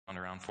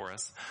around for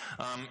us,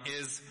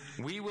 is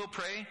we will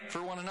pray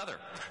for one another.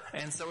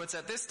 And so it's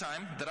at this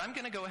time that I'm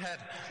going to go ahead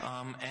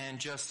and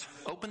just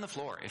open the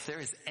floor. If there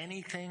is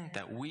anything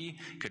that we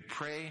could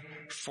pray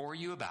for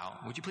you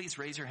about, would you please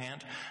raise your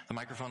hand? The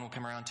microphone will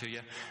come around to you.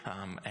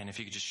 And if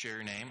you could just share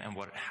your name and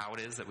how it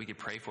is that we could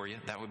pray for you,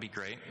 that would be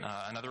great.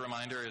 Another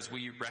reminder is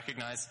we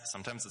recognize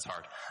sometimes it's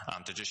hard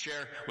to just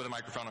share with a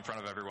microphone in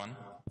front of everyone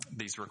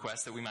these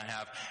requests that we might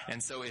have.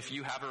 And so if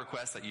you have a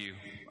request that you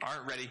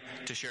aren't ready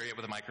to share yet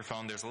with a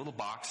microphone, there's a little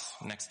box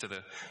next to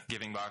the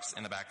giving box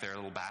in the back there, a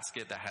little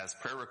basket that has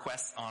prayer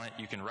requests on it.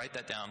 You can write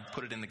that down,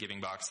 put it in the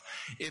giving box.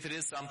 If it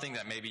is something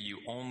that maybe you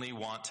only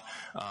want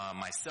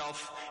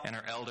myself and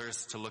our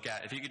elders to look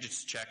at, if you could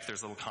just check,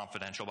 there's a little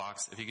confidential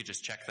box. If you could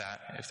just check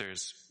that,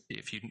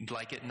 if you'd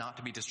like it not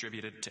to be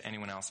distributed to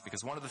anyone else,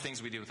 because one of the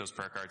things we do with those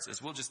prayer cards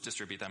is we'll just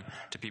distribute them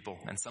to people.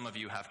 And some of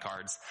you have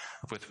cards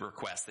with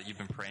requests that you've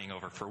been praying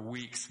over for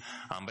weeks.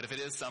 But if it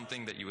is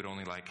something that you would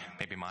only like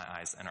maybe my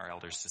eyes and our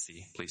elders to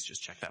see, please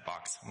just check that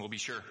box. And we'll be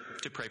sure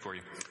to pray for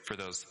you for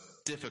those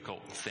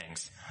difficult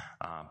things.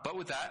 But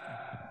with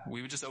that,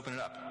 we would just open it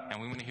up and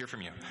we want to hear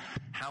from you.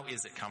 How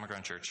is it, Common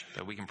Ground Church,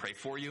 that we can pray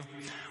for you?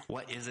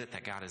 What is it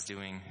that God is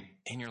doing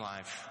in your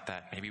life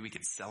that maybe we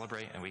could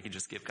celebrate and we could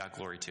just give God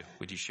glory to?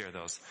 Would you share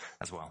those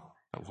as well?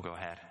 But we'll go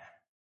ahead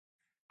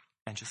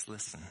and just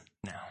listen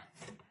now.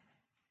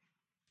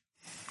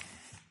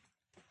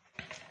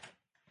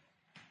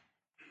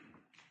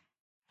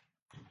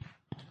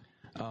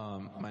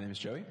 My name is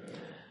Joey.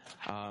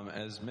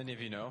 As many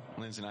of you know,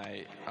 Lindsay and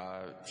I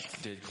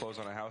did close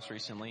on a house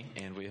recently,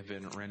 and we have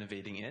been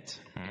renovating it.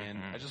 Mm-hmm.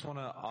 And I just want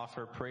to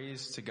offer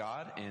praise to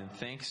God and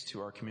thanks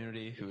to our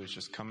community who has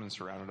just come and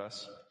surrounded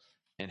us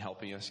and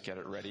helping us get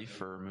it ready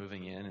for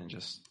moving in and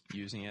just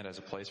using it as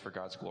a place for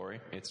God's glory.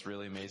 It's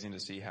really amazing to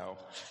see how,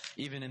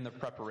 even in the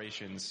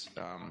preparations,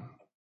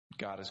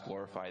 God is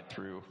glorified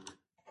through,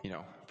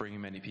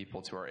 bringing many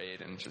people to our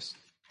aid and just,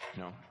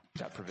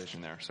 that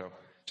provision there. So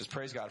just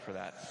praise God for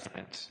that.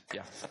 And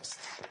yeah, that's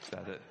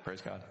it.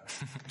 Praise God.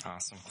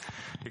 Awesome.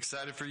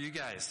 Excited for you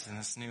guys in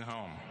this new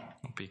home.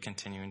 We'll be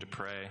continuing to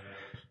pray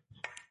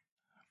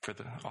for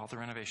all the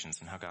renovations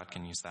and how God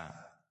can use that.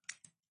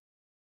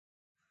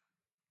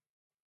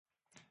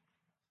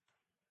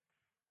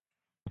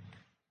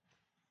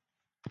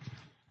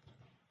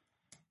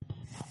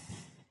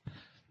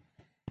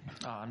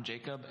 I'm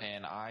Jacob,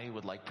 and I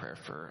would like prayer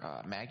for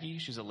Maggie.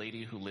 She's a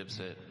lady who lives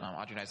at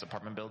Audrey and I's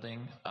apartment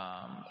building.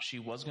 She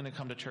was going to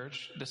come to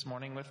church this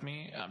morning with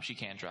me. She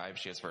can't drive.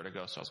 She has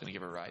vertigo, so I was going to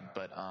give her a ride.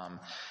 But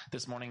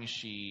this morning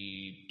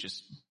she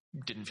just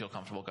didn't feel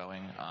comfortable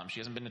going.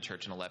 She hasn't been to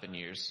church in 11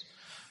 years,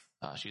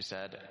 she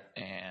said.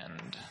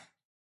 And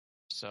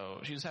so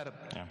she just had a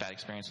bad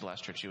experience at the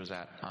last church she was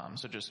at.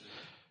 So just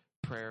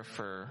prayer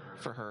for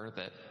her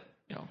that,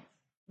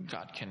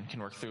 God can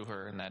work through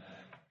her and that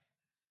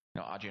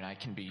Audrey and I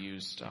can be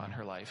used on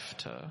her life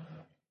to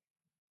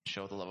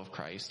show the love of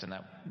Christ, and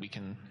that we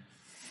can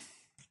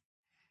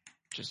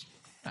just,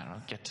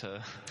 get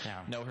to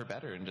know her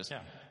better and just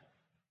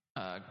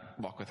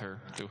walk with her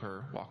through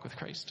her walk with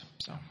Christ.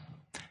 So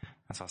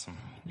that's awesome.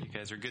 You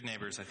guys are good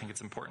neighbors. I think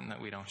it's important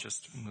that we don't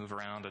just move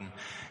around and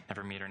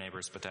never meet our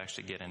neighbors, but to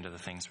actually get into the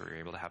things where we're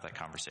able to have that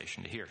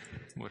conversation, to hear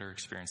what her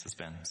experience has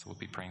been. So we'll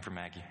be praying for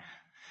Maggie,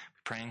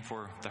 praying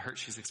for the hurt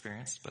she's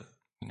experienced, but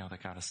we know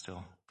that God is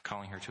still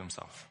calling her to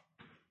himself.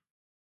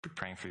 Be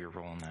praying for your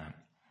role in that.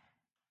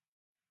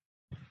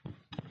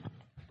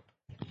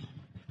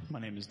 My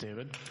name is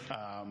David.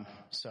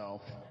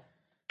 So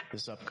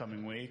this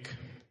upcoming week,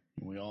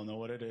 we all know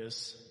what it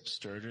is,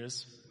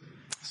 Sturgis.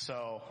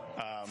 So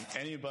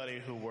anybody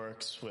who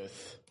works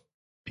with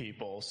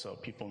people, so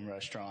people in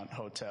restaurant,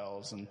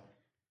 hotels, and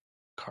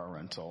car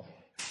rental.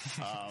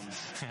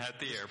 At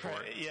the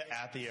airport.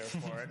 At the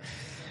airport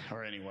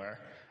or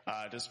anywhere.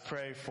 Just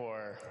pray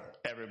for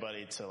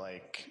everybody to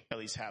at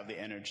least have the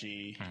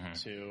energy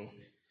to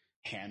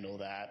handle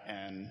that,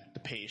 and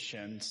the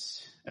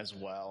patience as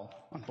well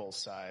on both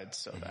sides,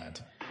 so that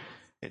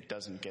it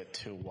doesn't get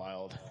too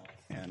wild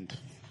and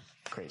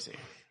crazy.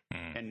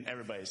 And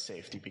everybody's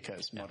safety,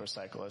 because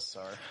motorcyclists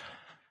are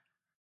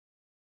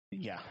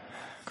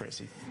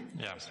crazy.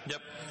 Yeah.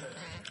 Yep.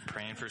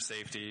 Praying for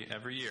safety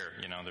every year.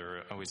 There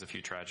are always a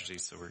few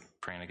tragedies, so we're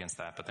praying against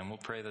that. But then we'll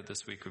pray that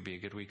this week would be a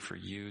good week for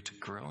you to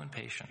grow in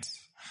patience,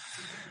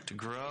 to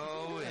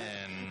grow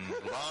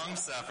in long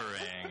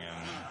suffering,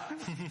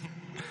 and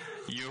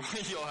you'll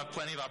have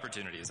plenty of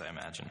opportunities, I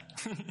imagine.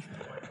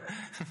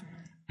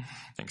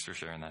 Thanks for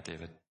sharing that,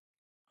 David.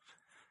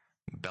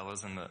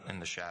 Bella's in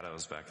the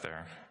shadows back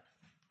there.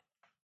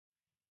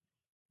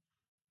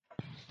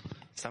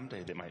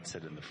 Someday they might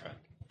sit in the front.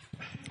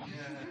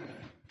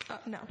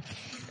 No.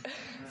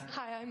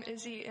 Hi, I'm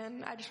Izzy,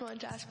 and I just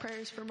wanted to ask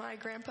prayers for my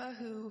grandpa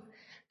who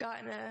got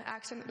in an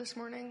accident this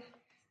morning,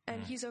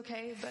 and he's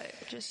okay, but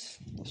it just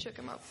shook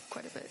him up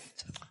quite a bit.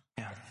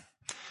 So.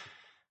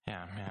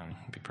 Yeah, man,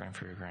 be praying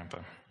for your grandpa.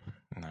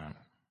 No.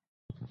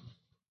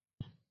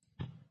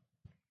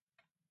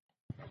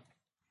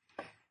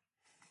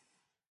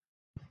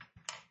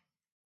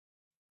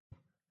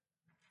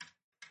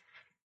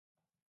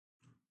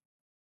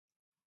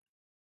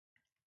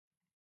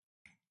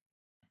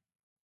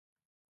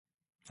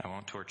 I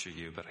won't torture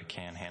you, but I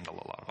can handle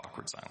a lot of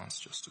awkward silence,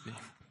 just to be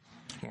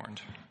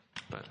warned.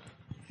 But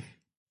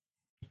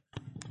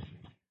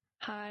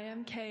hi,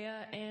 I'm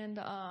Kaya, and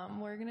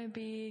we're going to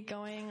be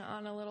going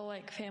on a little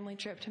family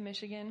trip to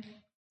Michigan,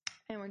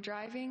 and we're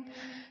driving,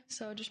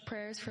 so just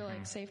prayers for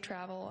safe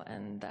travel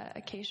and that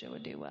Acacia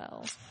would do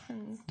well,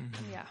 and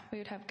yeah, we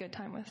would have a good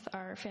time with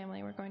our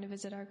family. We're going to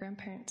visit our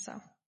grandparents,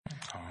 so.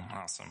 Oh,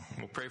 awesome.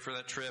 We'll pray for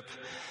that trip.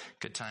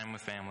 Good time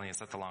with family. Is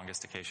that the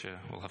longest Acacia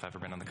will have ever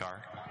been in the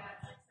car?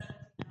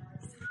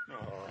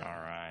 All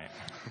right.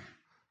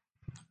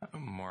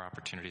 More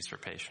opportunities for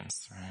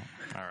patience,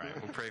 right? All right.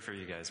 We'll pray for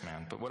you guys,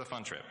 man. But what a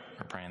fun trip.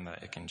 We're praying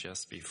that it can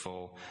just be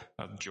full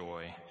of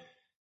joy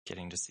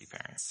getting to see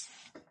parents.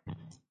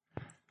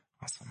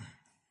 Awesome.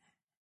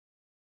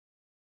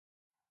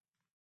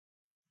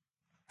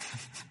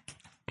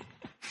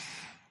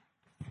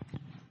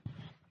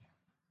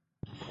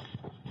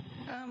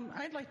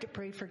 I'd like to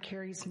pray for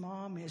Carrie's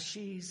mom as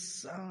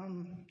she's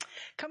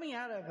coming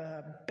out of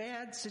a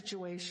bad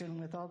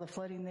situation with all the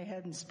flooding they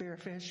had in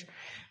Spearfish.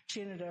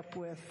 She ended up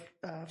with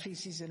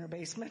feces in her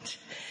basement,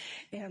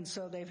 and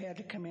so they've had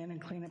to come in and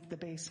clean up the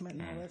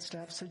basement and all that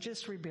stuff. So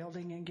just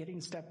rebuilding and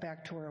getting stuff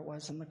back to where it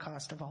was and the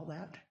cost of all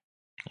that.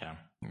 Yeah,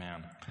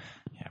 man.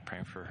 Yeah,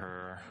 praying for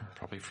her,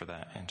 probably for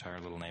that entire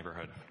little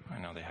neighborhood. I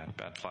know they had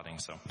bad flooding,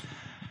 so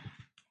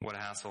what a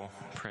hassle.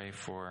 Pray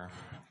for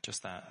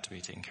just that to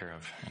be taken care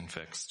of and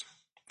fixed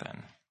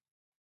then.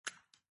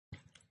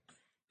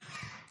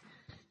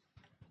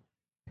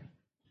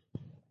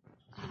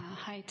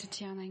 Hi,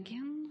 Tatiana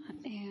again,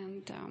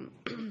 and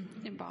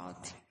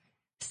about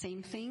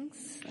same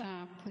things.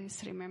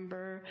 Please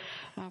remember,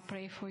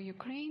 pray for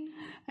Ukraine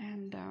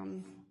and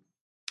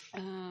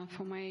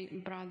for my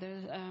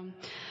brother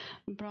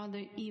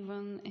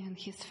Ivan and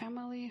his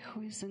family,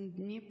 who is in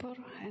Dnipro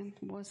and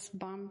was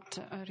bombed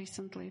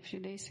recently a few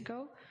days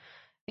ago,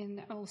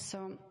 and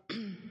also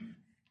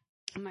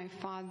my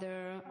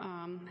father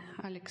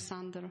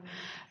Alexander,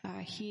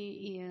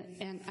 he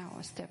and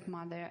our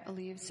stepmother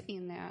lives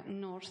in the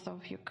north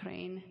of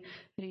Ukraine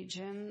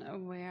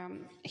region, where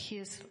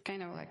his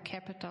kind of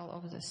capital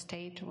of the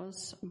state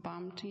was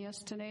bombed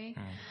yesterday.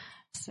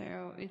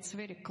 So it's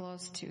very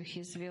close to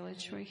his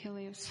village where he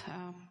lives.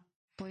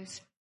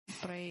 Please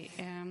pray,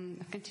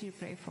 continue to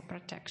pray for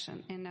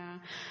protection. And I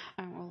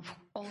will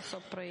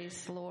also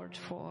praise Lord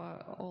for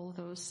all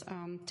those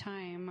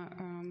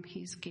time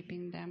He's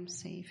keeping them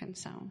safe and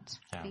sound.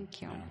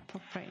 Thank you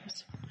for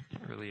prayers.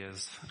 It really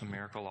is a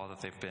miracle all that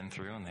they've been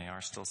through, and they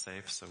are still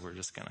safe. So we're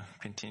just going to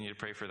continue to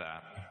pray for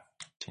that.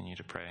 Continue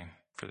to pray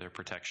for their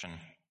protection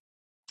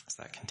as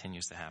that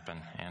continues to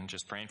happen, and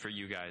just praying for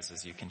you guys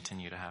as you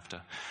continue to have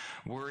to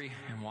worry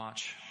and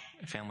watch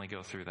family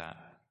go through that.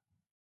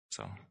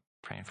 So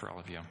praying for all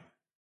of you.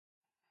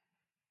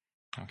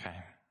 Okay.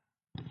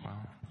 Well,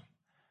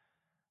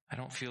 I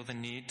don't feel the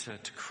need to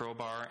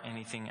crowbar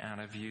anything out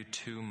of you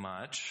too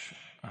much.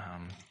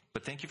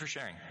 But thank you for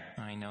sharing.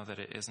 I know that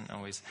it isn't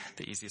always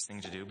the easiest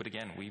thing to do, but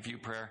again, we view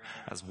prayer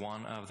as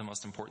one of the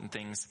most important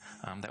things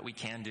that we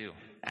can do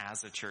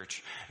as a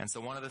church. And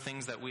so one of the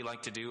things that we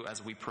like to do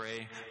as we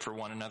pray for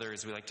one another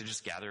is we like to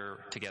just gather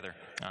together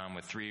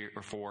with 3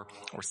 or 4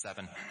 or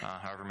 7,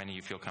 however many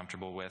you feel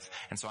comfortable with.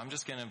 And so I'm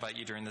just going to invite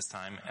you during this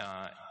time.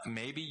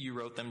 Maybe you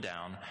wrote them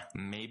down.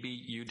 Maybe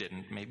you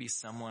didn't. Maybe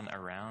someone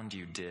around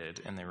you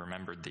did, and they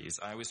remembered these.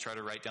 I always try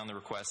to write down the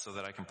requests so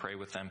that I can pray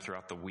with them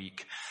throughout the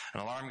week.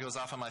 An alarm goes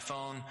off on my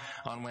phone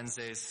on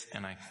Wednesdays,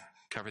 and I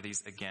cover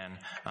these again.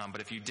 But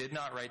if you did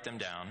not write them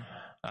down,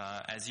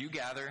 as you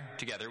gather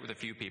together with a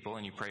few people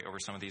and you pray over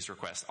some of these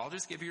requests, I'll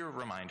just give you a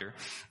reminder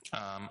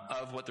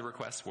of what the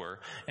requests were.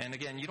 And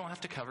again, you don't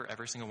have to cover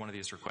every single one of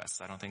these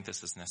requests. I don't think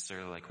this is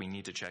necessarily like we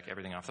need to check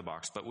everything off the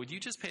box. But would you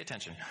just pay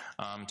attention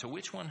to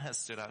which one has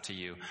stood out to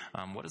you?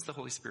 What is the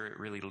Holy Spirit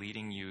really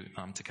leading you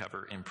to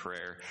cover in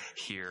prayer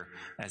here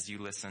as you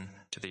listen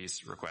to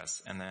these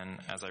requests? And then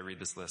as I read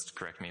this list,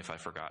 correct me if I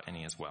forgot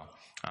any as well.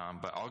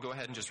 But I'll go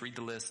ahead and just read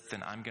the list,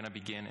 then I'm going to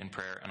begin in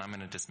prayer, and I'm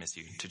going to dismiss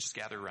you to just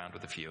gather around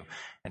with a few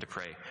and to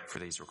pray for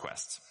these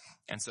requests.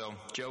 And so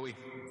Joey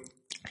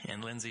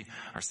and Lindsay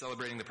are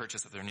celebrating the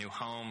purchase of their new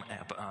home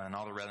and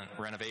all the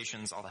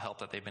renovations, all the help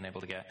that they've been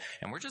able to get.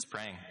 And we're just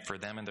praying for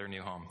them and their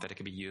new home, that it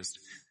can be used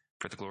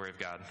for the glory of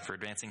God, for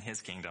advancing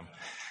His kingdom.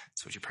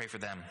 So would you pray for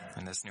them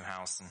in this new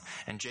house?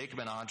 And Jacob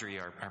and Audrey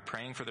are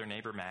praying for their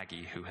neighbor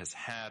Maggie, who has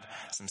had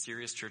some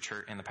serious church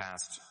hurt in the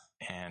past.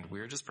 And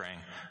we're just praying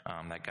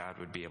that God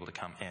would be able to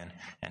come in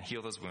and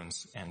heal those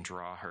wounds and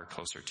draw her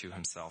closer to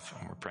Himself.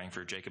 And we're praying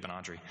for Jacob and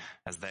Audrey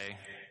as they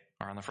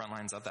are on the front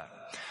lines of that.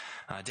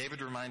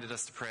 David reminded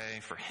us to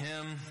pray for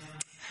him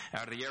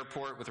out of the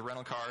airport with the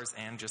rental cars,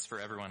 and just for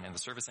everyone in the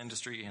service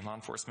industry, in law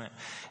enforcement,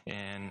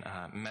 in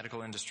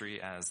medical industry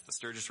as the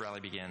Sturgis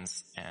rally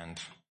begins, and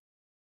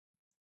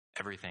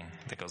everything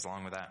that goes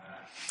along with that.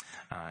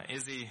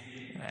 Izzy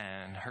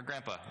and her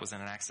grandpa was in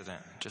an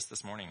accident just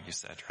this morning, you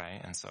said, right?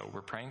 And so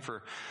we're praying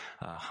for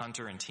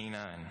Hunter and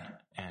Tina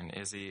and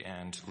Izzy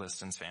and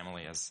Liston's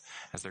family as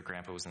their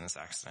grandpa was in this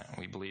accident.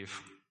 We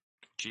believe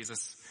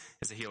Jesus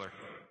is a healer,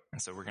 and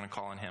so we're going to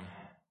call on him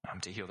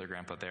to heal their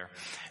grandpa there.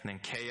 And then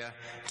Kaya,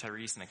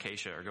 Tyrese, and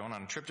Acacia are going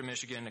on a trip to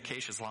Michigan.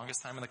 Acacia's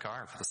longest time in the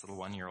car for this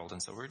little 1-year-old,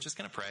 and so we're just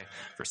going to pray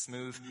for a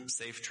smooth,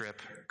 safe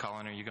trip.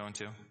 Colin, are you going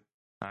to?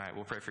 All right,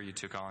 we'll pray for you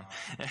too, Colin.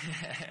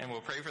 And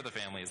we'll pray for the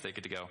family as they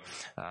get to go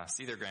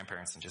see their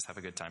grandparents and just have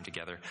a good time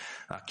together.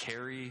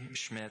 Carrie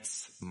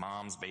Schmidt's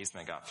mom's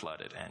basement got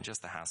flooded, and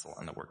just the hassle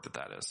and the work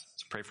that is.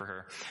 So pray for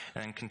her.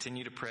 And then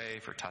continue to pray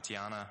for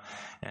Tatiana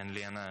and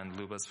Liana and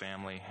Luba's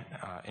family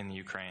in the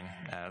Ukraine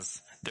as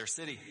their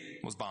city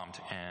was bombed.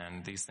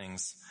 And these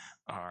things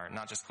are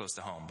not just close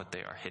to home, but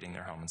they are hitting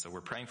their home. And so we're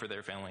praying for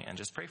their family and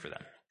just pray for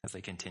them as they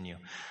continue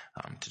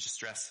to just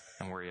stress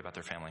and worry about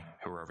their family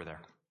who are over there.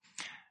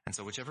 And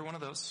so whichever one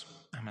of those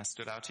has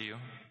stood out to you,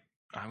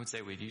 I would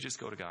say, would you just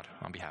go to God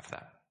on behalf of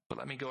that? But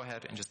let me go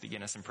ahead and just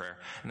begin us in prayer.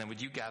 And then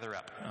would you gather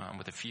up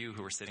with a few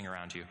who are sitting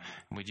around you,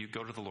 and would you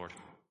go to the Lord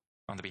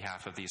on the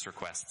behalf of these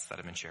requests that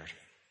have been shared?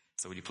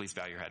 So would you please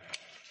bow your head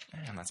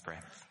and let's pray.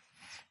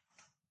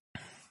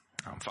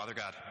 Father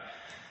God,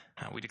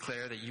 we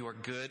declare that you are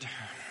good,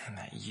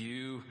 that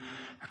you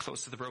are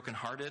close to the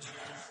brokenhearted,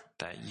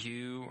 that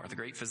you are the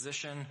great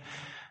physician,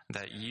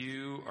 that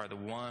you are the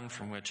one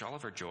from which all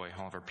of our joy,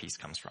 all of our peace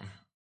comes from.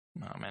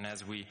 And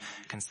as we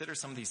consider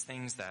some of these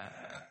things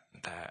that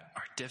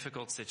are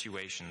difficult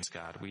situations,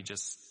 God, we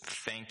just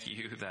thank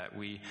you that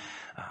we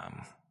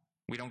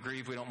don't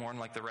grieve, we don't mourn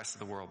like the rest of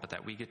the world, but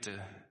that we get to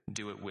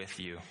do it with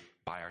you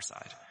by our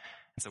side.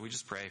 And so we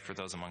just pray for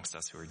those amongst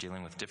us who are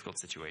dealing with difficult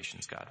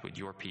situations, God. Would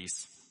your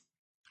peace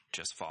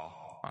just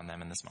fall on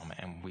them in this moment,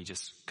 and we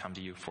just come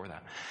to you for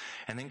that.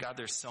 And then, God,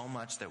 there's so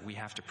much that we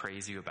have to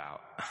praise you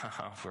about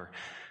for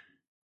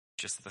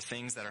just the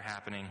things that are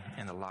happening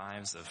in the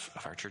lives of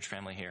our church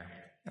family here.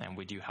 And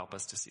would you help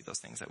us to see those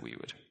things that we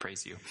would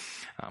praise you?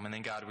 And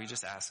then, God, we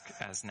just ask,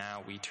 as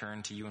now we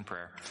turn to you in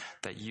prayer,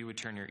 that you would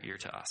turn your ear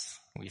to us.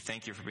 We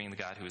thank you for being the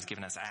God who has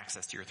given us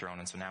access to your throne,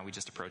 and so now we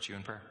just approach you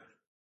in prayer.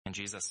 And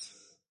Jesus,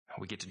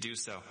 we get to do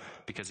so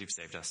because you've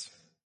saved us.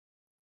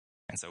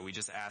 And so we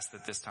just ask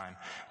that this time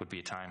would be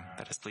a time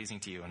that is pleasing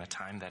to you and a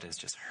time that is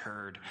just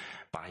heard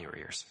by your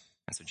ears.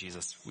 And so,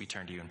 Jesus, we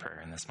turn to you in prayer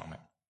in this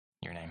moment.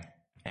 In your name,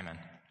 amen.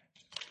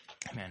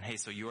 Amen. Hey,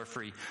 so you are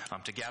free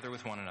to gather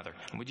with one another.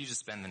 And would you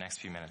just spend the next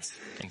few minutes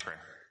in prayer?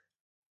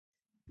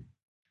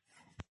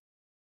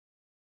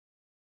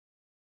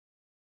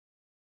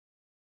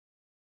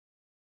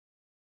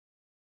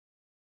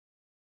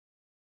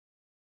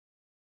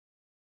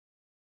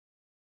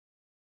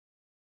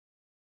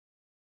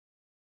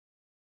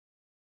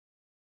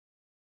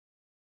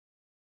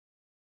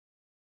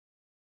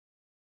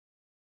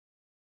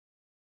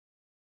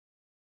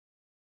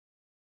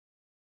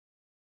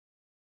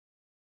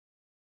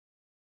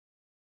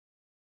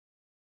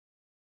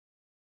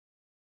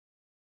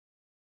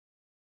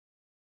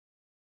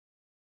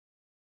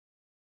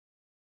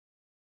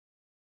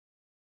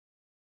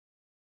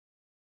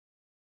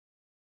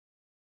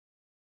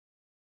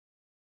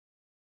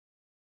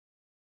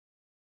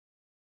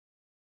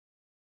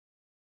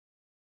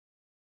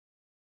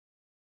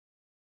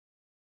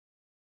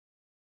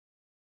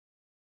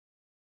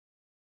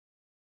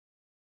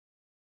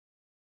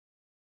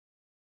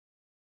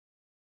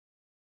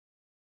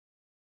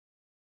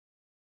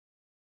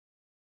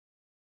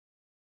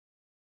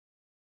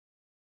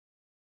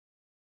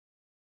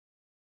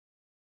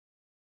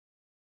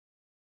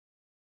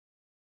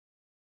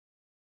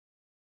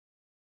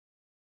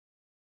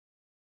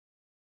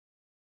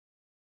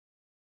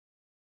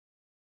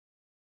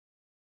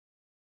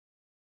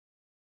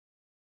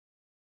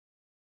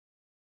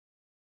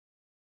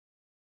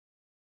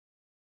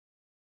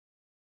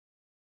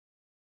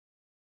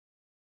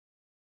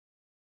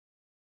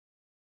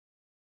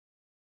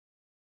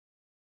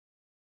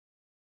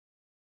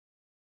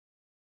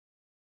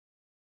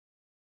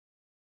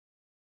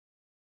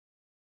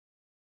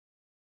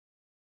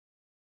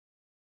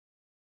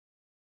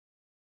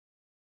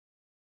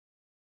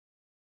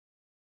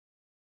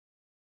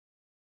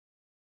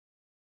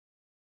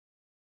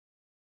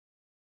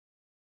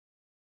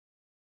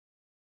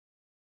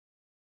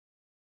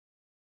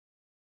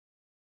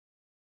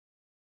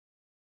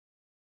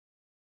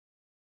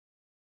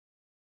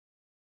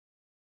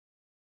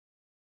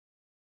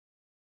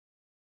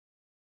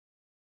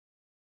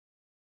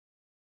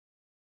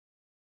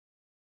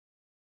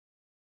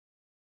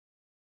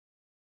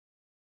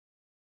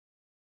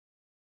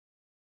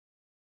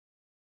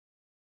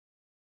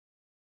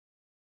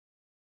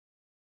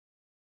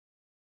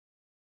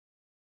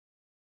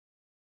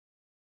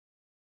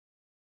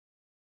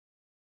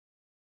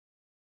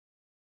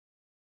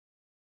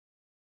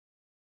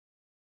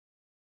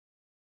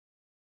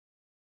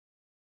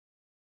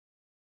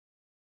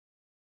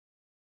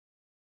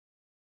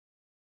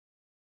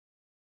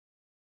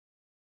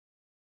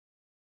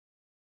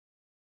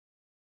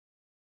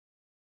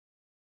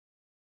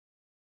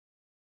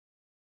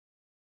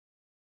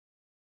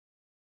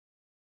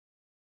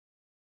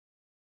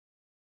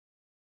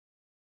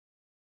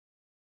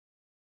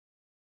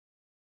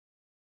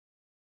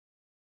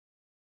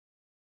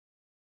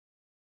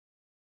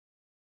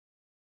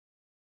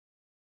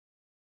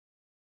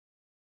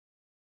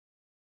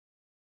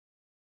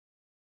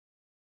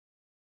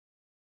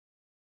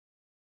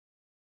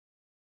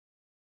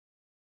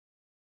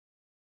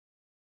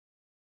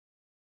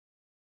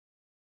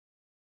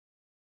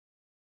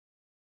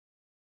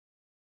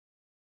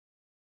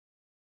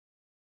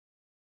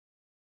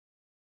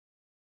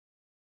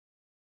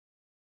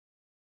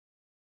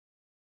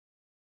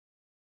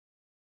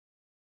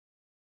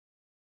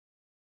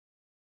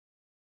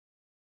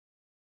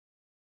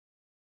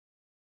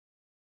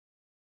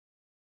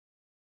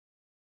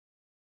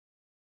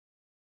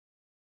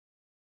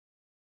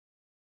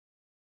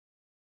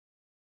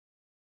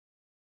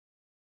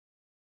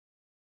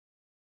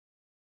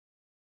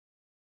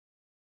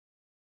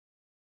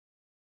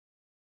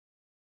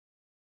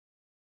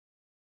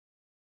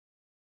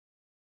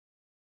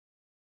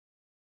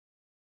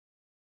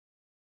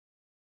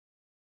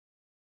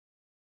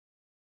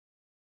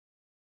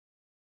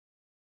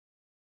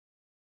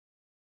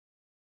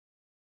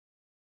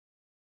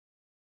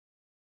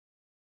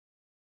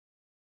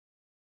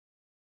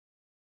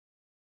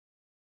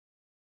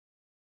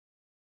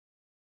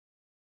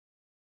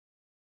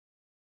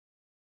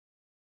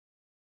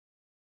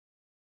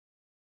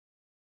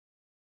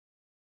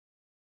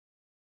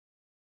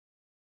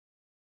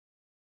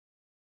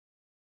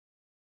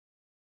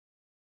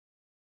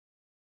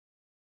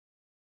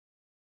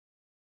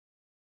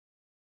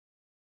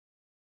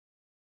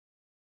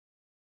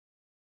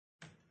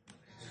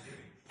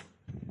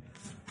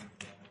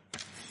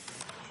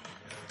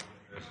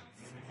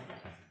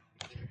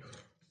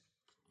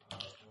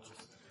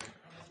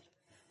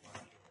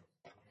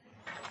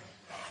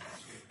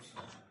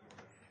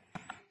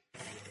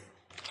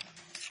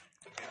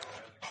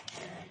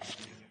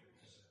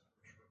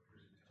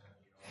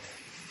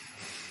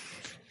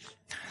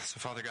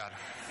 Father God,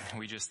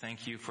 we just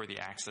thank you for the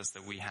access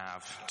that we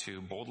have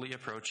to boldly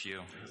approach you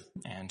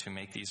and to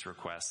make these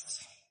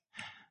requests.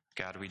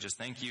 God, we just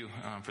thank you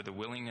for the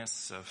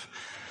willingness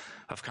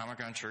of Common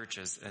Ground Church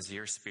as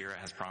your Spirit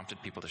has prompted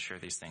people to share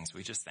these things.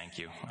 We just thank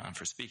you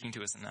for speaking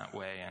to us in that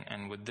way.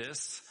 And would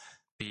this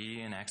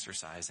be an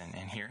exercise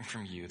in hearing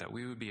from you, that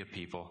we would be a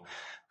people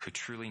who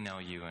truly know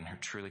you and are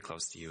truly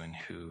close to you and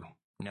who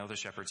know the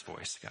shepherd's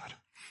voice, God.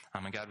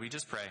 And God, we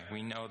just pray.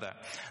 We know that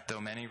though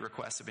many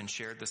requests have been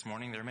shared this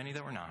morning, there are many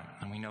that were not.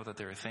 And we know that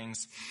there are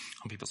things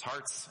on people's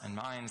hearts and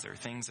minds. There are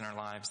things in our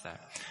lives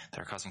that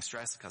are causing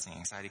stress, causing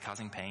anxiety,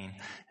 causing pain.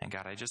 And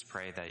God, I just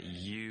pray that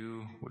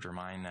you would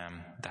remind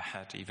them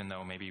that even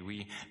though maybe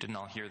we didn't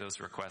all hear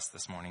those requests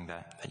this morning,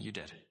 that you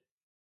did.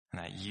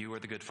 And that you are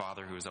the good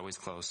Father who is always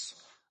close,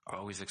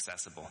 always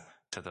accessible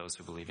to those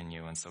who believe in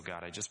you. And so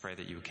God, I just pray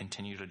that you would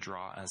continue to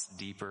draw us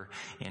deeper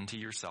into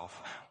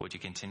yourself. Would you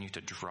continue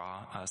to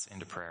draw us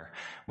into prayer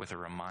with a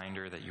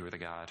reminder that you are the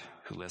God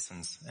who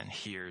listens and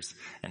hears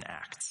and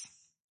acts.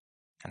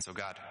 And so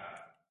God,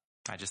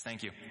 I just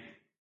thank you.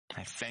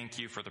 I thank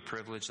you for the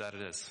privilege that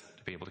it is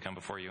to be able to come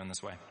before you in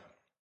this way.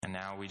 And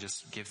now we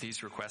just give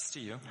these requests to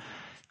you,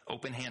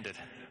 open-handed,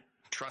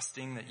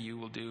 trusting that you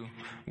will do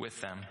with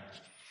them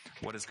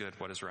what is good,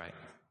 what is right,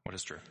 what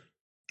is true.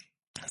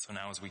 So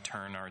now as we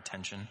turn our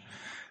attention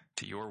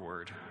to your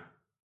word,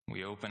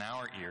 we open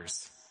our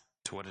ears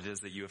to what it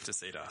is that you have to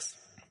say to us.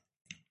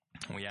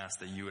 And we ask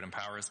that you would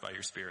empower us by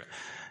your Spirit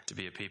to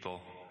be a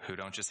people who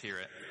don't just hear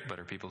it, but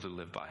are people who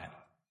live by it.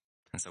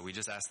 And so we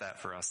just ask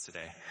that for us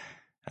today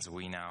as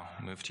we now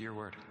move to your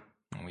word.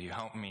 And will you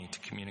help me to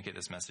communicate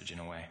this message in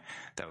a way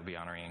that would be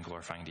honoring and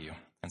glorifying to you?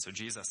 And so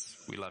Jesus,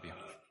 we love you.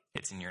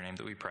 It's in your name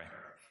that we pray.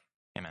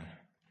 Amen.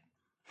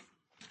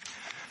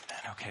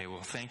 Okay,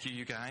 well, thank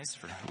you guys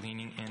for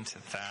leaning into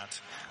that,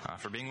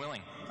 for being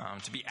willing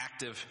to be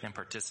active and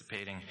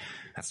participating.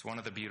 That's one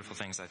of the beautiful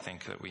things I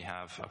think that we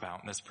have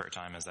about this prayer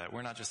time, is that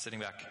we're not just sitting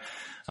back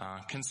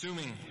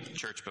consuming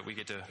church, but we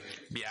get to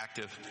be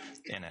active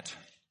in it.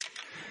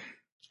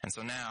 And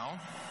so now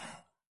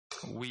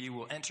we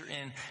will enter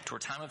into our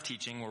time of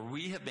teaching, where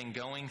we have been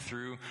going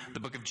through the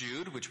book of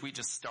Jude, which we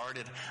just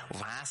started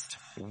last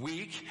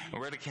week. And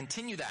we're going to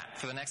continue that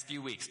for the next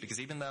few weeks,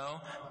 because even though,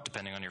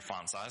 depending on your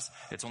font size,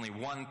 it's only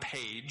one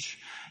page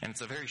and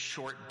it's a very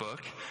short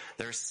book,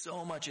 there's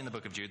so much in the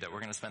book of Jude that we're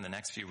going to spend the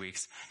next few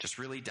weeks just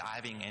really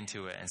diving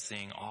into it and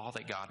seeing all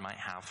that God might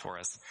have for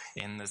us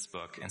in this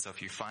book. And so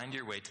if you find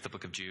your way to the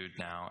book of Jude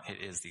now,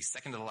 it is the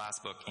second to the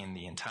last book in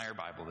the entire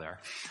Bible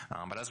there.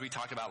 But as we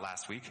talked about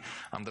last week,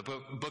 the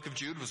book of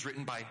Jude was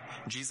written by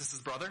Jesus'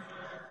 brother,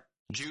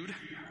 Jude,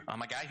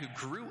 a guy who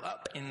grew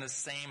up in the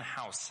same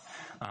house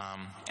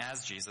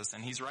as Jesus,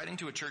 and he's writing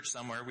to a church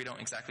somewhere. We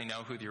don't exactly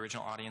know who the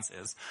original audience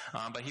is,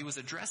 but he was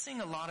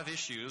addressing a lot of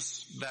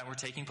issues that were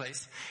taking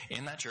place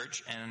in that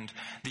church. And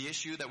the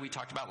issue that we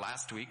talked about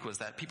last week was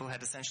that people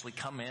had essentially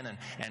come in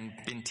and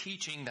been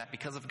teaching that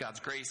because of God's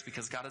grace,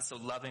 because God is so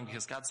loving,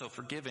 because God's so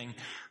forgiving,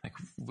 like,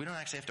 we don't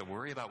actually have to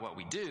worry about what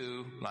we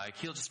do. Like,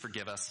 he'll just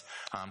forgive us,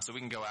 so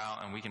we can go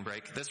out and we can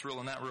break this rule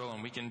and that rule,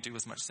 and we can do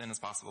as much sin as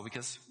possible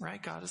because, right,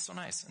 God is so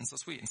nice and so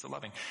sweet and so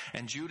loving.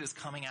 And Jude is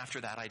coming after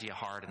that idea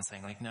hard and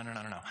saying, like, no.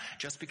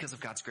 Just because of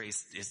God's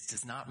grace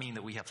does not mean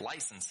that we have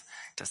license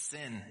to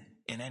sin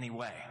in any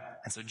way.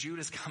 And so Jude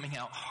is coming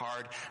out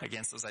hard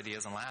against those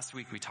ideas. And last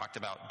week we talked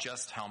about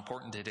just how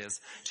important it is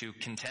to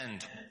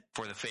contend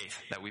for the faith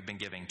that we've been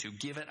giving, to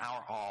give it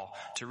our all,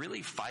 to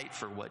really fight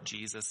for what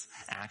Jesus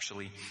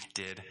actually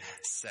did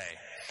say.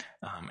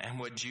 And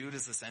what Jude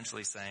is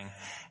essentially saying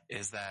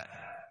is that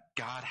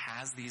God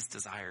has these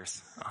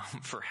desires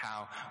for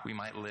how we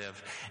might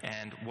live.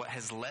 And what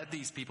has led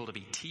these people to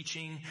be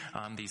teaching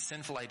these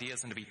sinful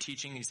ideas and to be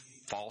teaching these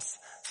false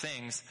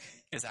things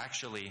is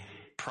actually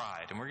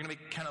pride. And we're going to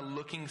be kind of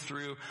looking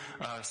through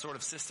sort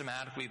of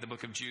systematically the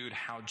book of Jude,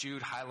 how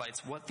Jude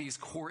highlights what these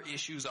core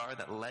issues are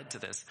that led to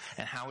this,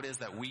 and how it is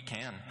that we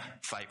can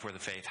fight for the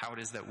faith, how it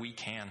is that we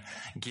can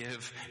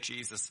give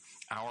Jesus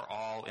our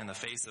all in the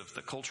face of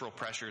the cultural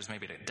pressures,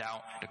 maybe to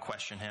doubt, to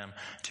question him,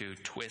 to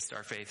twist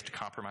our faith, to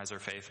compromise our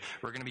faith.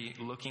 We're going to be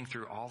looking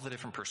through all the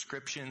different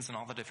prescriptions and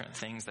all the different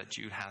things that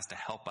Jude has to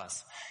help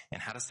us and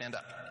how to stand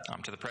up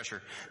to the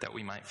pressure that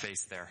we might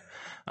face there.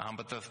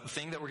 But the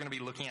thing that we're going to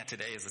be looking at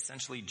today is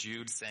essentially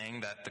Jude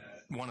saying that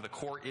one of the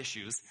core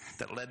issues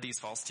that led these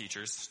false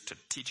teachers to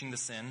teaching the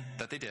sin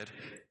that they did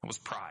was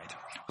pride.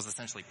 It was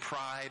essentially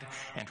pride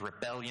and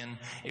rebellion.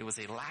 It was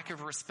a lack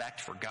of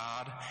respect for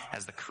God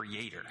as the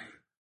creator,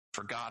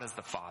 for God as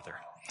the Father.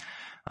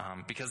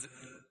 Because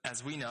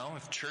as we know,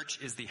 if church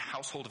is the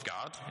household of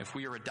God, if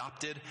we are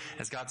adopted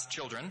as God's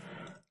children,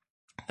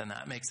 then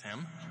that makes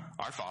him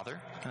our Father.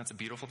 And that's a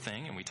beautiful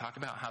thing. And we talk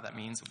about how that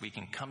means we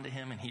can come to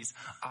him and he's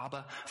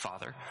Abba,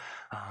 Father.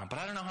 But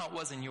I don't know how it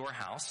was in your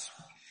house.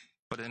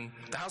 But in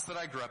the house that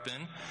I grew up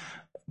in,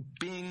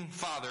 being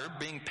father,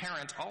 being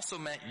parent also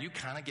meant you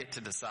kind of get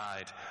to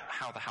decide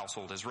how the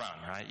household is run,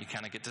 right? You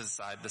kind of get to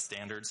decide the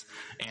standards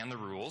and the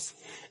rules.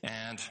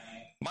 And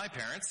my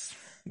parents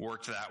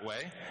worked that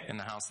way in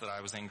the house that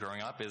I was in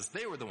growing up, is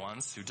they were the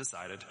ones who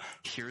decided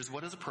here's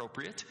what is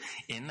appropriate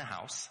in the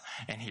house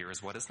and here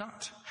is what is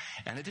not.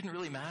 And it didn't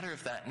really matter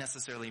if that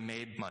necessarily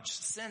made much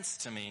sense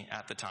to me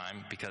at the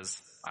time,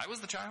 because I was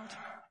the child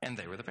and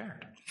they were the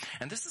parent.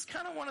 And this is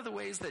kind of one of the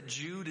ways that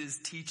Jude is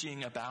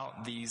teaching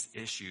about these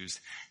issues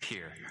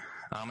here.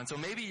 And so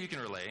maybe you can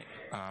relate.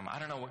 I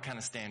don't know what kind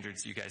of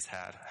standards you guys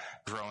had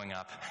growing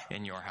up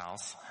in your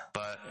house,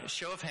 but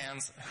show of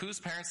hands, whose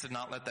parents did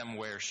not let them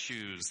wear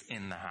shoes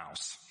in the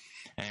house?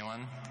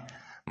 Anyone?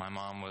 My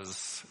mom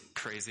was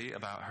crazy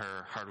about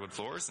her hardwood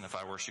floors, and if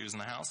I wore shoes in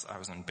the house, I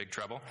was in big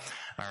trouble.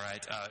 All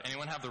right.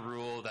 Anyone have the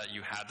rule that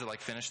you had to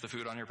finish the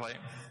food on your plate?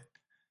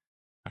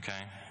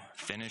 Okay.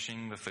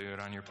 Finishing the food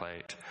on your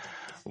plate.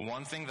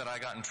 One thing that I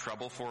got in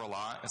trouble for a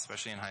lot,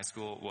 especially in high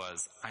school,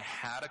 was I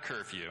had a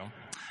curfew.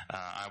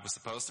 I was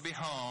supposed to be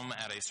home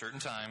at a certain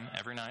time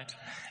every night,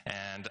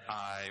 and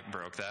I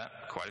broke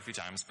that quite a few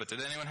times. But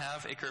did anyone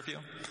have a curfew?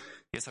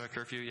 You guys have a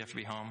curfew? You have to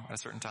be home at a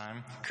certain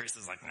time? Chris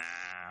is like,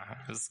 nah.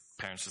 His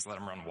parents just let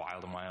him run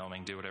wild in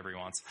Wyoming, do whatever he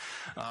wants.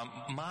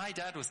 My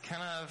dad was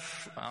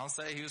I'll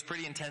say he was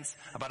pretty intense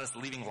about us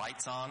leaving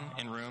lights on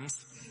in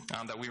rooms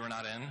that we were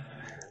not in.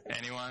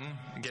 Anyone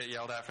get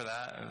yelled at for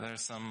that?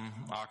 There's some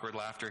awkward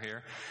laughter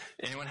here.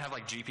 Anyone have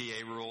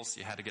GPA rules?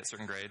 You had to get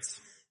certain grades?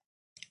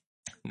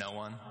 No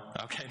one?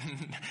 Okay.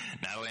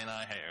 Natalie and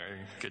I, hey,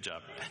 good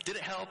job. Did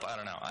it help? I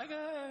don't know.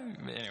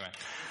 Anyway.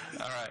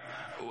 All right.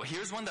 Well,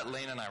 here's one that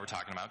Lena and I were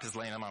talking about, because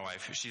Lena, my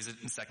wife, she's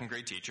a second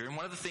grade teacher, and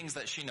one of the things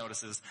that she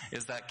notices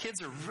is that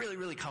kids are really,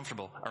 really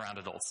comfortable around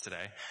adults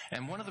today.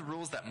 And one of the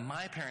rules that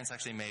my parents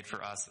actually made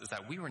for us is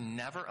that we were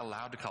never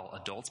allowed to call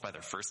adults by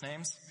their first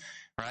names.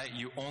 Right?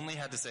 You only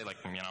had to say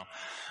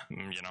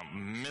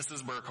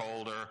Mrs.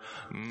 Burkholder,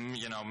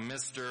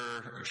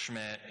 Mr.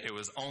 Schmidt. It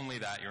was only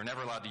that. You're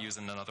never allowed to use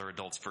another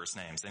adult's first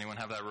names. Anyone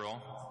have that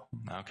rule?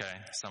 Okay.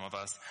 Some of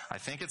us. I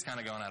think it's kind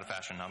of going out of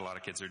fashion. Not a lot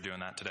of kids are doing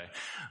that today.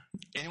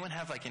 Anyone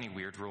have any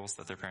weird rules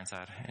that their parents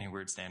had? Any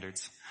weird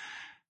standards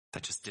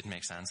that just didn't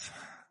make sense?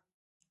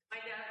 My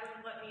dad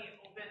wouldn't let me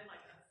open a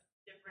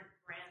different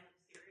brand of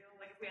cereal.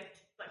 If we had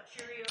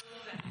Cheerios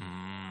and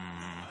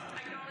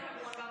I could only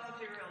have one box of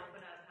cereal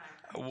open at a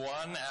time.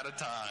 One at a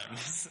time.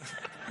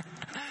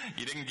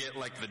 You didn't get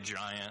the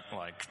giant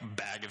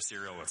bag of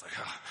cereal. It's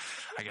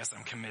I guess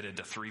I'm committed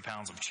to 3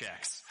 pounds of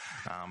Chex.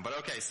 But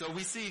okay, so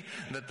we see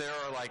that there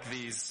are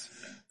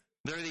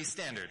there are these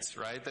standards,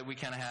 right, that we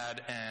kind of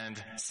had,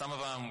 and some of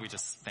them we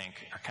just think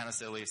are kind of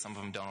silly. Some of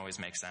them don't always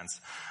make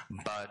sense.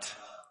 But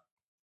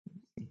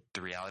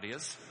the reality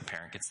is, the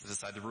parent gets to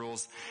decide the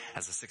rules.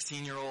 As a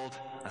 16-year-old,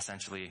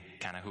 essentially,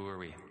 kind of who are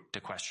we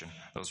to question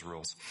those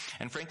rules?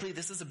 And frankly,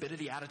 this is a bit of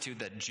the attitude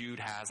that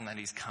Jude has and that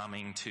he's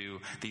coming to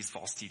these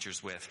false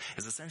teachers with,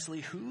 is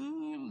essentially,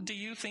 who do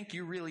you think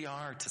you really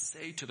are to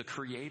say to the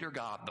Creator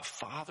God, the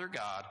Father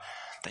God,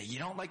 that you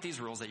don't like these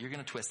rules, that you're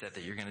going to twist it,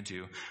 that you're going to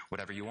do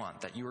whatever you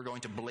want, that you are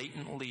going to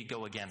blatantly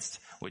go against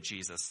what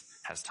Jesus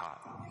has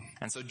taught?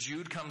 And so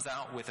Jude comes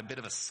out with a bit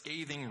of a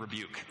scathing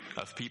rebuke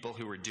of people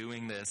who are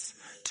doing this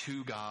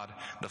to God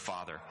the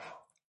Father.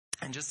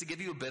 And just to give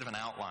you a bit of an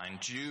outline,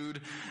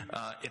 Jude,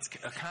 it's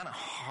a kind of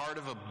hard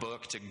of a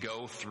book to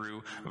go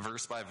through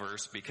verse by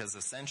verse, because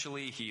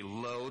essentially he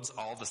loads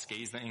all the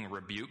scathing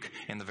rebuke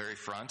in the very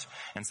front.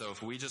 And so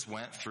if we just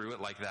went through it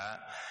like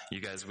that,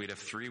 you guys, we'd have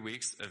 3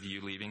 weeks of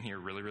you leaving here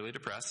really, really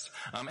depressed.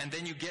 And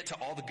then you get to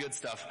all the good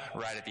stuff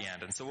right at the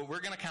end. And so what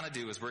we're going to kind of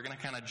do is we're going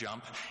to kind of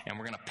jump and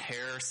we're going to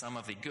pair some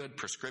of the good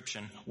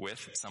prescription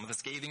with some of the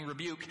scathing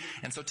rebuke.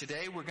 And so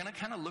today we're going to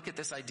kind of look at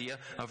this idea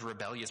of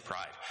rebellious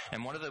pride.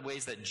 And one of the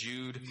ways that Jude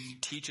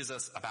teaches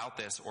us about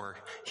this, or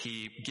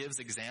he gives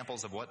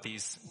examples of what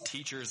these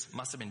teachers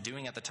must have been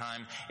doing at the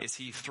time, is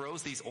he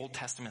throws these Old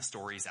Testament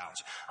stories out.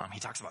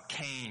 He talks about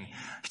Cain,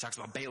 he talks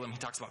about Balaam, he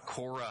talks about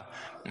Korah,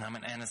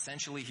 and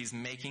essentially he's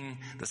making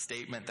the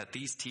statement that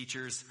these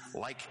teachers,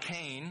 like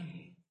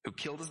Cain, who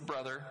killed his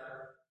brother,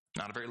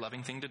 not a very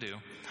loving thing to do,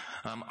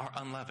 are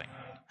unloving.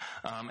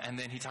 And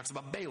then he talks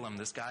about Balaam,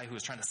 this guy who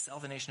was trying to sell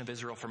the nation of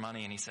Israel for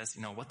money, and he says,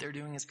 what they're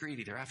doing is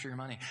greedy, they're after your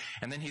money.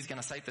 And then he's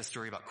going to cite this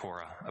story about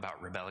Korah,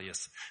 about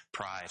rebellious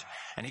pride.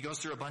 And he goes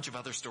through a bunch of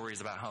other stories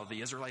about how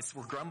the Israelites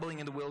were grumbling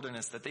in the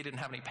wilderness, that they didn't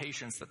have any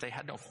patience, that they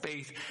had no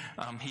faith.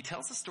 He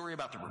tells a story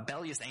about the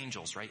rebellious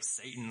angels, right?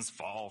 Satan's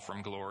fall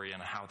from glory,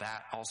 and how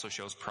that also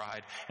shows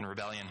pride and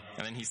rebellion.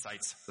 And then he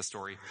cites the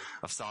story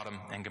of Sodom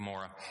and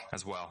Gomorrah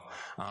as well.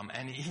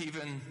 And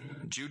even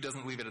Jude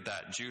doesn't leave it at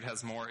that. Jude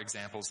has more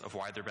examples of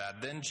why they're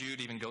bad. Then Jude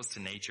even goes to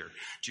nature.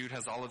 Jude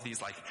has all of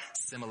these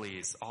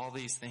similes, all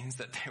these things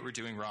that they were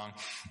doing wrong,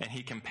 and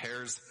he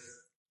compares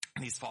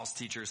these false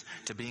teachers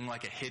to being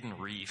like a hidden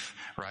reef,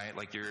 right?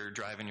 Like you're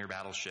driving your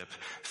battleship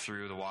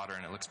through the water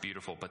and it looks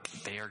beautiful, but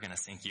they are going to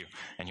sink you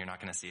and you're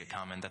not going to see it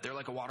coming. That they're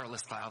like a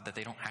waterless cloud, that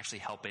they don't actually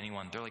help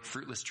anyone. They're like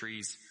fruitless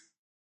trees.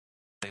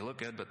 They look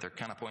good, but they're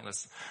kind of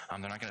pointless. They're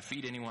not going to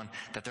feed anyone.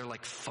 That they're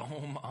like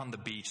foam on the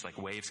beach,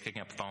 like waves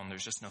kicking up foam.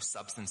 There's just no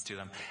substance to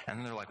them. And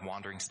then they're like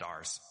wandering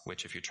stars,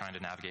 which if you're trying to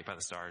navigate by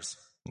the stars,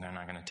 they're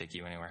not going to take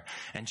you anywhere.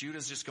 And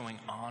Judah's just going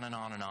on and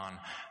on and on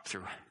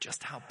through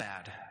just how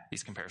bad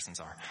these comparisons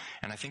are.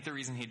 And I think the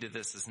reason he did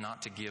this is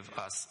not to give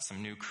us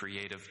some new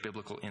creative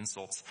biblical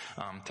insults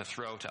to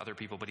throw to other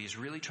people, but he's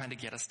really trying to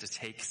get us to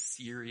take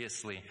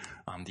seriously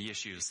the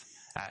issues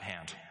at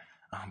hand.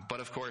 But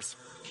of course,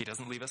 he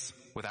doesn't leave us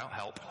without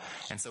help.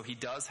 And so he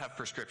does have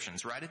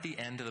prescriptions. Right at the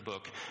end of the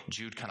book,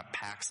 Jude kind of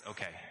packs,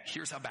 okay,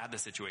 here's how bad the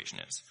situation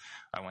is.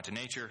 I went to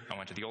nature. I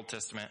went to the Old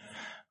Testament.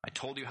 I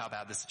told you how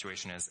bad the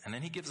situation is. And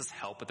then he gives us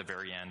help at the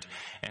very end.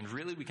 And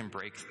really we can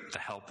break the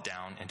help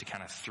down into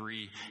kind of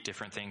 3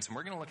 different things. And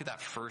we're going to look at that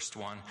first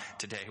one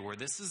today, where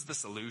this is the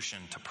solution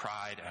to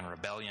pride and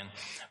rebellion,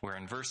 where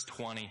in verse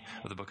 20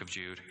 of the book of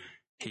Jude,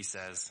 he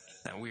says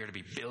that we are to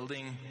be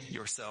building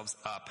yourselves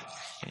up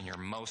in your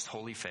most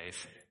holy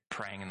faith,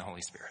 praying in the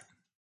Holy Spirit.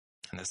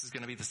 And this is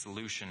going to be the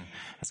solution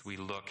as we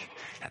look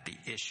at the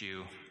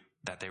issue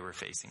that they were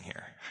facing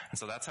here. And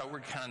so that's how we're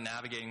kind of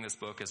navigating this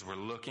book, as we're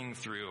looking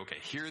through, okay,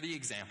 here are the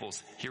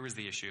examples, here was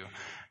the issue,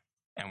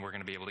 and we're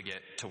going to be able to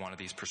get to one of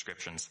these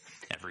prescriptions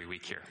every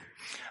week here.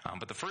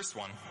 But the first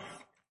one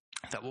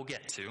that we'll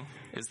get to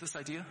is this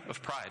idea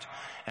of pride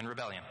and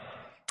rebellion.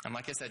 And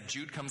like I said,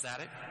 Jude comes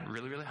at it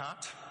really, really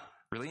hot,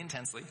 really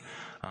intensely.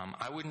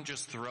 I wouldn't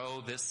just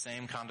throw this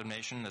same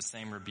condemnation, this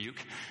same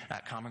rebuke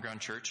at Common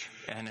Ground Church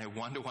in a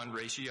 1-to-1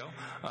 ratio,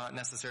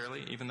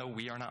 necessarily, even though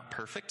we are not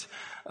perfect.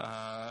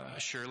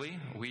 Surely,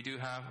 we do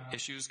have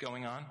issues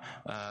going on.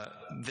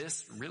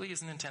 This really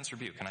is an intense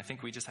rebuke, and I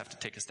think we just have to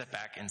take a step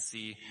back and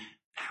see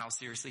how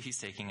seriously he's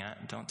taking it.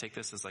 Don't take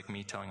this as like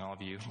me telling all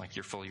of you, like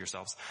you're full of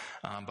yourselves.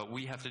 But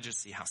we have to just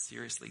see how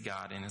seriously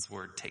God in his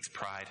word takes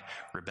pride,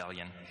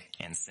 rebellion,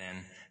 and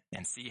sin,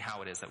 and see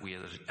how it is that we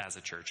as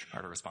a church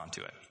are to respond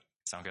to it.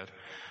 Sound good?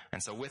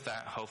 And so with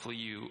that, hopefully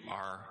you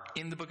are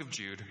in the book of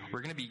Jude.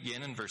 We're going to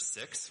begin in verse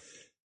 6.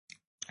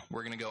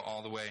 We're going to go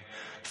all the way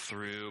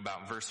through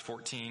about verse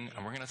 14,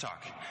 and we're going to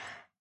talk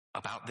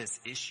about this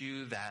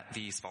issue that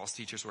these false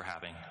teachers were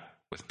having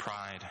with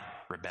pride,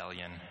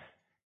 rebellion,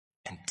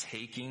 and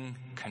taking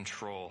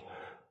control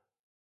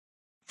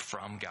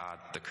from God,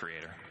 the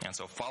Creator. And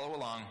so follow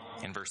along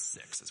in verse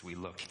 6 as we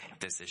look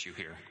at this issue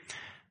here,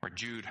 where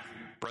Jude,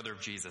 brother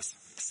of Jesus,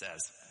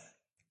 says,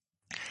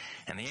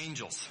 and the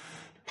angels,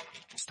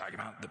 he's talking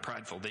about the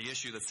prideful, the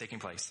issue that's taking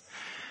place,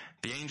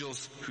 the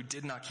angels who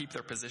did not keep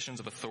their positions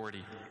of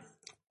authority,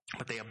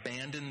 but they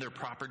abandoned their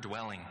proper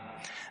dwelling,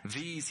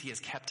 these he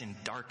has kept in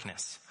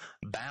darkness,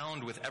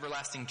 bound with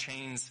everlasting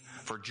chains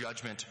for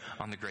judgment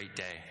on the great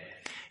day.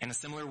 In a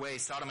similar way,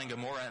 Sodom and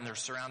Gomorrah and their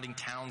surrounding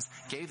towns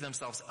gave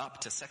themselves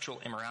up to sexual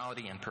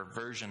immorality and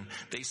perversion.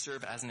 They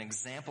serve as an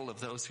example of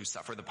those who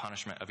suffer the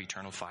punishment of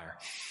eternal fire.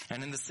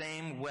 And in the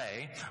same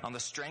way, on the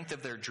strength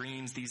of their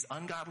dreams, these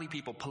ungodly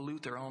people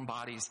pollute their own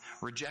bodies,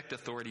 reject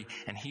authority,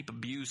 and heap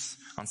abuse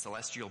on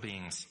celestial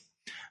beings.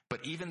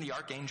 But even the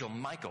archangel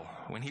Michael,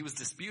 when he was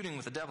disputing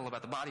with the devil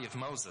about the body of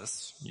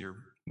Moses,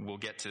 we'll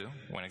get to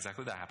when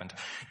exactly that happened,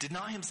 did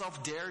not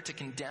himself dare to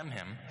condemn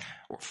him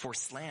for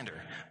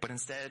slander, but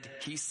instead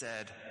he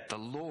said, the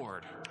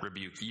Lord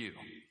rebuke you.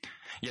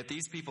 Yet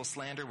these people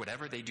slander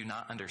whatever they do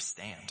not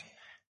understand.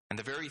 And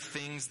the very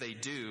things they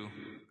do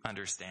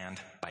understand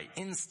by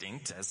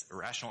instinct, as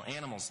irrational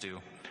animals do,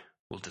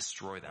 will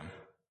destroy them.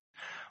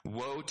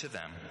 Woe to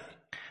them.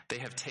 They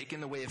have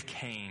taken the way of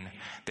Cain.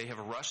 They have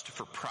rushed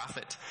for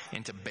profit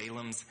into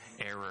Balaam's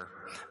error.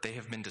 They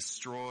have been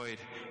destroyed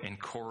in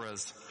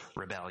Korah's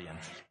rebellion.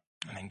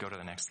 And then go to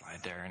the next slide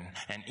there.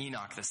 And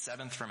Enoch, the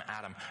 7th from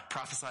Adam,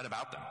 prophesied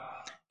about them.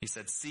 He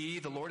said, see,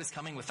 the Lord is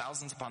coming with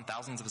thousands upon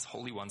thousands of his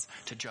holy ones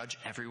to judge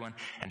everyone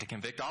and to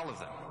convict all of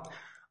them.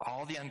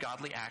 All the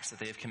ungodly acts that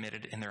they have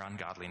committed in their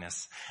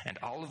ungodliness and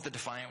all of the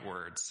defiant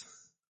words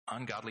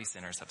ungodly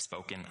sinners have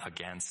spoken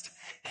against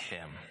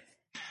him.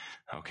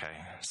 Okay,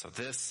 so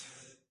this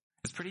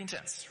is pretty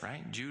intense,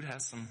 right? Jude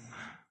has some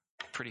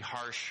pretty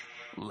harsh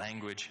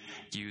language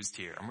used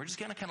here. And we're just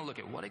going to kind of look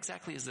at what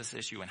exactly is this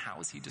issue and how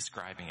is he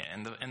describing it.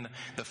 And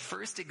the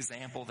first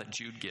example that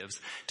Jude gives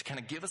to kind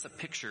of give us a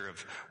picture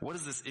of what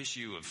is this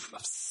issue of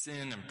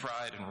sin and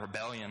pride and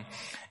rebellion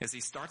is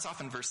he starts off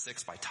in verse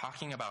 6 by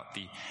talking about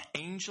the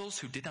angels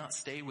who did not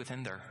stay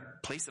within their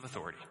place of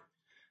authority.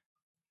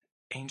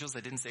 Angels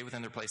that didn't stay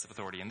within their place of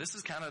authority. And this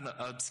is kind of an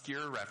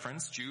obscure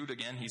reference. Jude,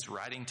 again, he's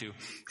writing to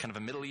kind of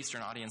a Middle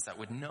Eastern audience that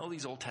would know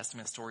these Old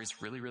Testament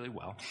stories really, really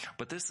well.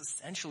 But this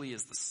essentially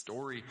is the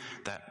story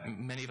that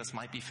many of us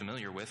might be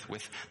familiar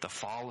with the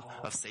fall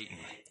of Satan,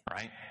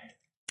 right?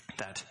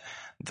 That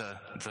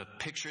the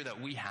picture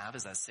that we have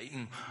is that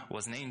Satan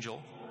was an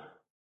angel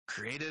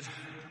created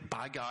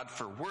by God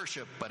for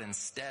worship, but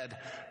instead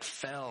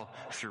fell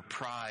through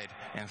pride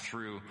and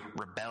through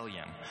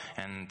rebellion.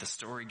 And the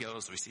story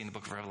goes, we see in the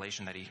book of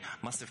Revelation, that he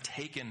must have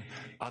taken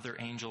other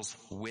angels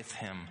with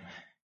him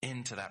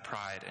into that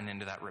pride and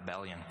into that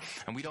rebellion.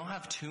 And we don't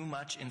have too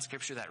much in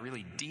Scripture that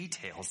really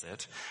details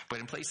it, but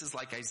in places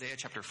like Isaiah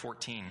chapter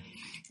 14,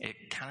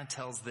 it kind of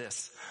tells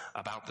this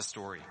about the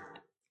story.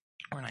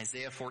 Or in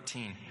Isaiah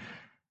 14,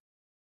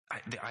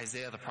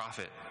 Isaiah the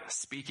prophet,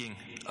 speaking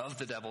of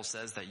the devil,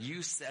 says that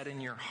you said in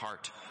your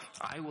heart,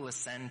 I will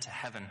ascend to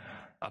heaven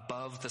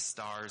above the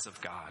stars of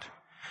God,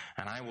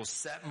 and I will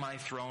set my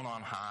throne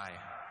on high.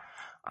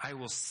 I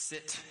will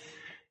sit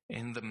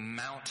in the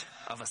mount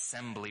of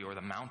assembly, or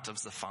the mount of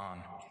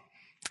Zaphon.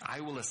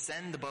 I will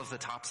ascend above the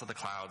tops of the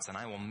clouds, and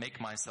I will make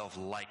myself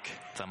like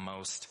the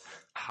Most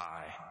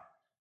High.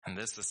 And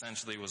this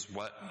essentially was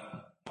what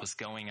was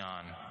going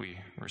on, we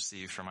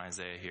received from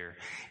Isaiah here,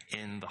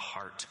 in the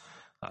heart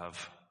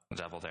of the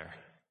devil there.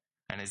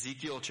 And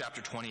Ezekiel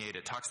chapter 28,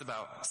 it talks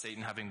about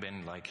Satan having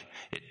been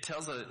it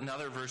tells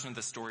another version of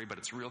the story, but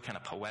it's real kind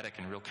of poetic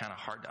and real kind of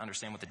hard to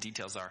understand what the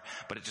details are.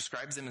 But it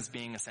describes him as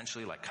being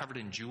essentially covered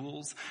in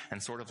jewels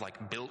and sort of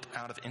built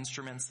out of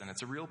instruments. And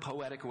it's a real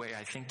poetic way,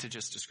 I think, to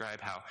just describe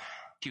how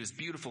he was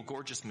beautiful,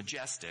 gorgeous,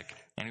 majestic,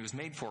 and he was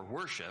made for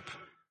worship.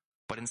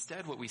 But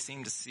instead, what we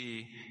seem to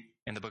see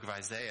in the book of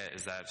Isaiah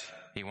is that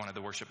he wanted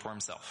the worship for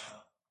himself.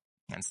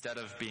 Instead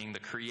of being the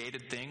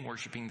created thing,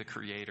 worshiping the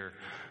Creator,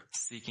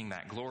 seeking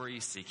that glory,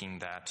 seeking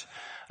that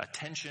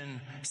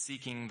attention,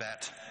 seeking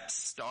that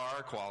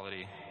star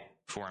quality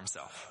for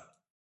himself.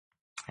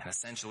 And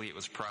essentially it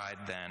was pride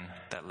then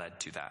that led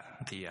to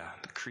that. The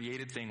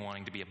created thing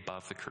wanting to be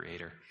above the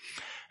Creator.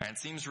 And it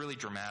seems really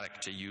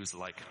dramatic to use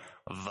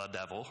the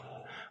devil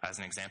as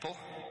an example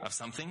of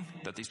something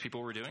that these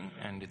people were doing.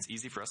 And it's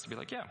easy for us to be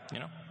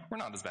we're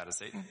not as bad as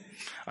Satan.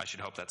 I should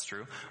hope that's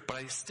true. But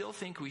I still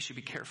think we should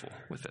be careful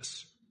with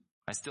this.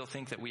 I still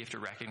think that we have to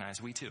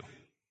recognize we too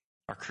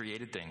are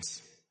created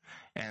things.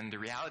 And the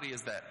reality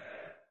is that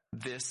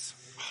this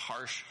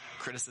harsh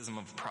criticism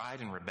of pride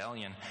and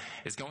rebellion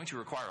is going to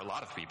require a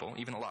lot of people,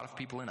 even a lot of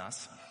people in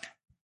us,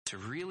 to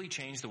really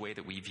change the way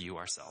that we view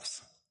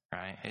ourselves.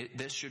 Right?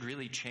 This should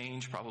really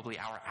change probably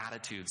our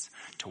attitudes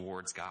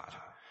towards God,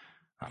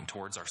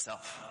 towards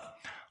ourselves,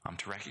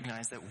 to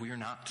recognize that we're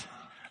not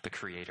the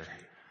Creator,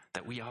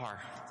 that we are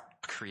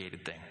a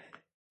created thing.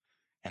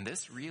 And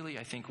this really,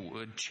 I think,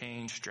 would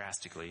change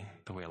drastically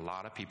the way a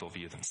lot of people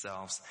view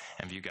themselves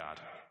and view God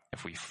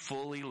if we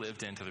fully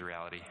lived into the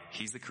reality,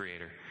 He's the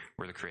Creator,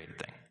 we're the created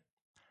thing.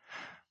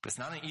 But it's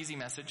not an easy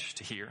message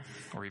to hear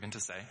or even to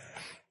say.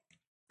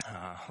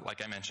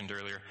 Like I mentioned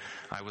earlier,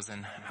 I was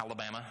in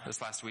Alabama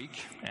this last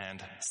week, and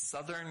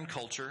Southern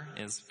culture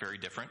is very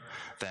different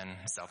than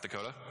South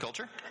Dakota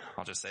culture.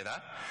 I'll just say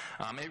that.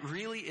 It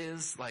really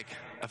is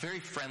a very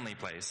friendly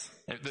place.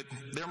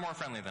 They're more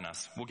friendly than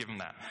us. We'll give them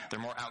that. They're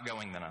more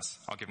outgoing than us.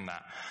 I'll give them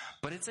that.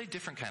 But it's a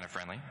different kind of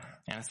friendly,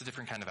 and it's a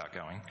different kind of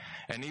outgoing.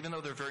 And even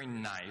though they're very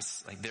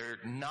nice, they're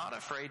not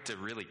afraid to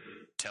really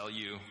tell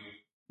you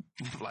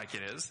like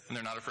it is, and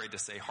they're not afraid to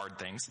say hard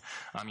things.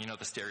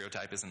 The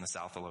stereotype is in the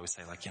South, they'll always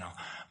say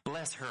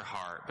bless her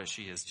heart, but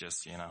she is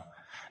just,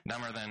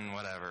 dumber than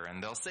whatever.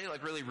 And they'll say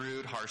really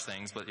rude, harsh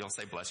things, but you'll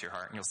say bless your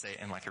heart, and you'll say it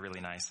in a really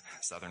nice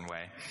Southern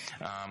way.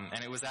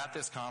 And it was at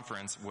this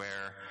conference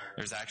where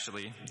there's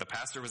actually, the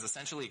pastor was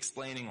essentially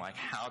explaining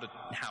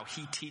how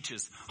he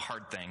teaches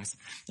hard things.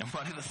 And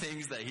one of the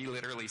things that he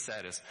literally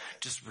said is,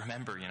 just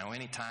remember,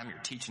 anytime you're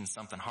teaching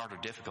something hard or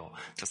difficult,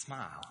 to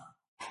smile.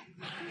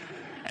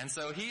 And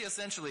so he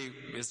essentially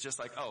is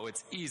just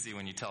it's easy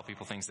when you tell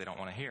people things they don't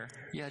want to hear.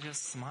 Yeah,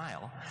 just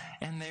smile,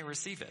 and they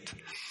receive it.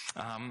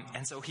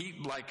 And so he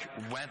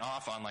went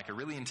off on a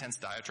really intense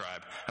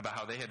diatribe about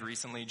how they had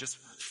recently just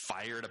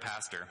fired a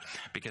pastor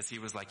because he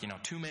was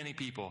too many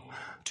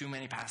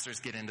pastors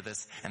get into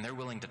this, and they're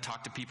willing to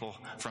talk to people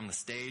from the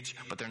stage,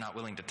 but they're not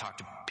willing to talk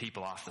to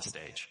people off the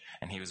stage.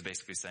 And he was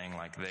basically saying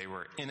they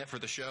were in it for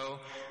the show,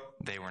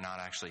 they were not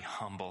actually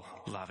humble,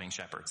 loving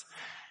shepherds.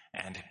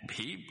 And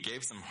he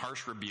gave some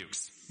harsh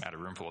rebukes at a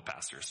room full of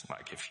pastors.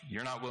 If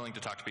you're not willing to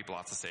talk to people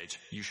off the stage,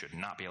 you should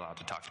not be allowed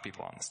to talk to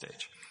people on the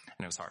stage.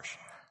 And it was harsh.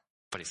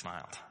 But he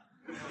smiled.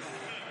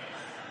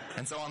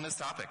 And so on this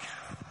topic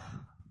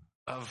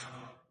of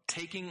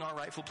taking our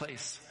rightful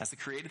place as the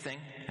created thing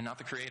and not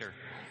the Creator,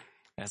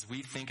 as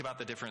we think about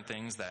the different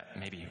things that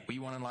maybe we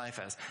want in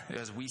life,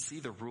 as we see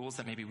the rules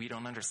that maybe we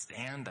don't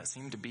understand that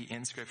seem to be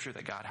in Scripture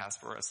that God has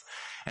for us,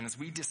 and as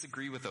we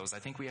disagree with those, I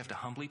think we have to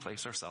humbly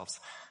place ourselves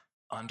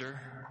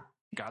under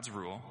God's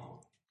rule,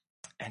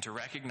 and to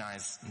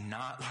recognize,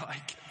 not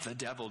like the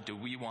devil, do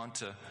we want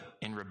to,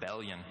 in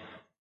rebellion,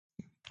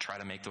 try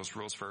to make those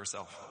rules for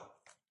ourselves.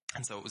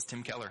 And so it was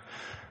Tim Keller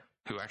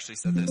who actually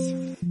said this.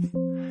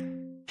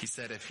 He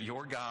said, if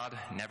your God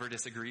never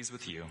disagrees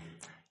with you,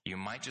 you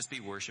might just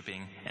be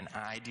worshiping an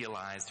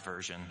idealized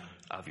version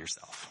of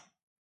yourself.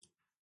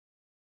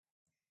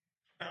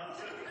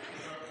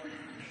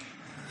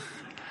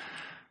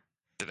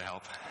 Did it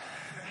help?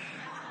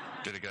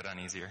 Did it go down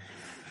easier?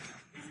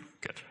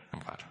 Good. I'm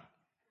glad.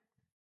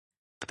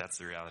 But that's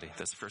the reality.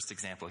 That's the first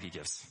example he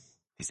gives.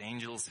 These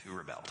angels who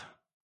rebelled.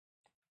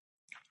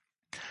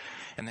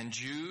 And then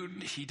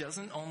Jude, he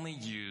doesn't only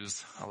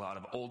use a lot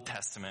of Old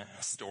Testament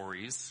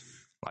stories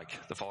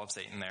like the fall of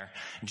Satan there,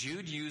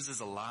 Jude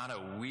uses a lot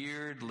of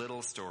weird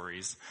little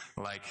stories.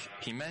 Like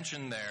he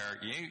mentioned there,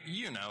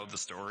 you know the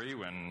story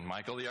when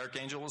Michael the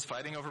archangel was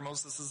fighting over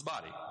Moses'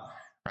 body,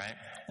 right?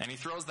 And he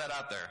throws that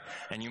out there.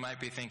 And you might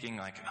be thinking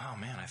like, oh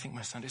man, I think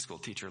my Sunday school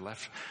teacher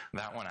left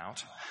that one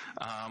out.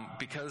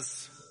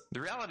 Because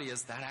the reality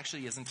is that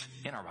actually isn't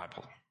in our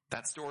Bible.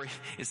 That story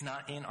is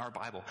not in our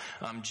Bible.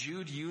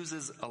 Jude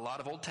uses a lot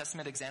of Old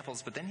Testament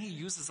examples, but then he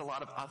uses a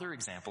lot of other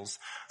examples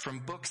from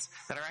books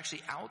that are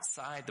actually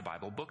outside the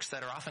Bible, books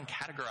that are often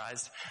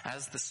categorized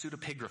as the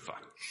pseudepigrapha.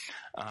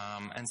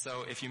 And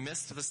so if you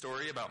missed the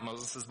story about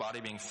Moses'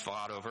 body being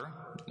fought over,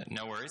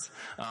 no worries.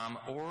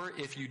 Or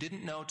if you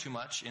didn't know too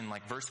much in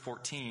like verse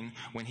 14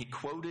 when he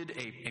quoted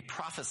a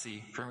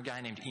prophecy from a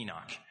guy named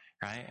Enoch.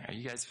 Right? Are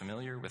you guys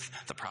familiar with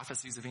the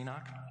prophecies of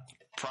Enoch?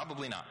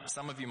 Probably not.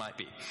 Some of you might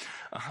be.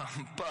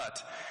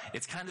 But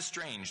it's kind of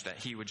strange that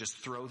he would just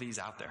throw these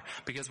out there.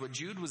 Because what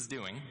Jude was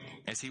doing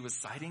is he was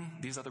citing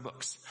these other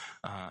books.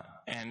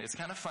 And it's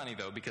kind of funny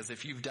though, because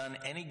if you've done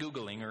any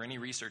Googling or any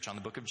research on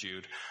the book of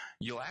Jude,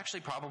 you'll actually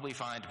probably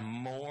find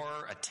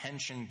more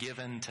attention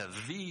given to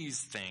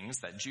these things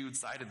that Jude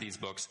cited these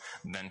books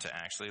than to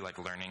actually like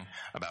learning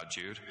about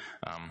Jude.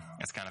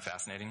 It's kind of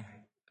fascinating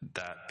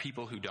that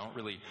people who don't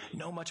really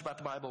know much about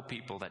the Bible,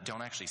 people that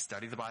don't actually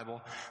study the Bible,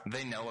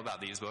 they know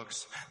about these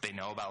books. They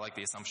know about like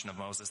the Assumption of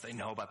Moses. They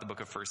know about the book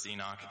of First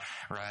Enoch,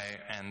 right?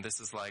 And this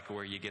is like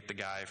where you get the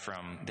guy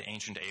from the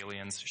Ancient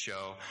Aliens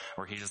show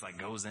where he just like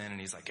goes in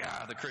and he's like,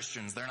 the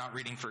Christians, they're not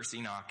reading First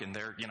Enoch and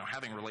they're,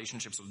 having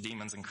relationships with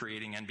demons and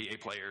creating NBA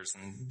players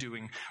and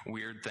doing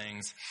weird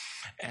things.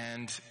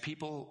 And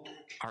people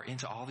are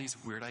into all these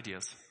weird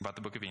ideas about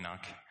the book of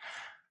Enoch.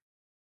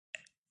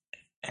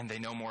 And they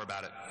know more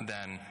about it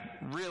than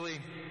really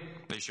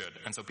they should.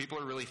 And so people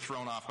are really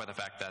thrown off by the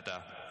fact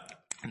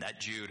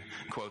that Jude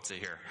quotes it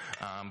here.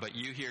 But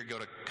you here go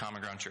to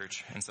Common Ground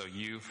Church, and so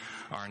you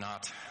are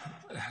not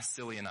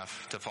silly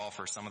enough to fall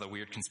for some of the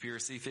weird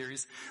conspiracy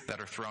theories that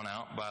are thrown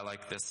out by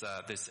like this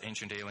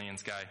Ancient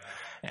Aliens guy.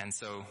 And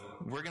so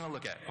we're gonna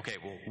look at, okay,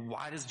 well,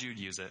 why does Jude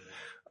use it?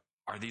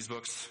 Are these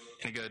books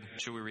any good?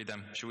 Should we read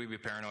them? Should we be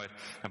paranoid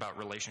about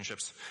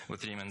relationships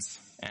with demons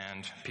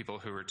and people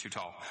who are too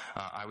tall?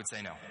 I would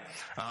say no.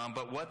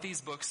 But what these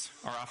books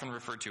are often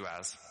referred to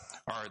as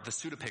are the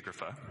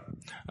pseudepigrapha.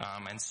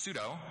 And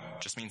pseudo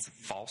just means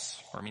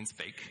false or means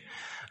fake.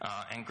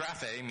 And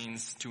graphe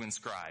means to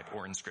inscribe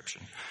or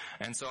inscription.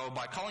 And so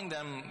by calling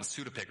them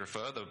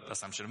pseudepigrapha, the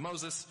Assumption of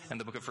Moses and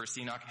the book of First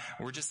Enoch,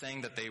 we're just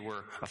saying that they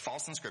were a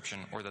false inscription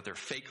or that they're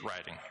fake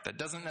writing. That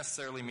doesn't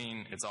necessarily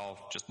mean it's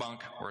all just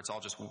bunk or it's all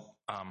just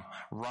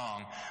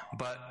wrong.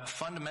 But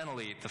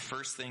fundamentally, the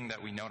first thing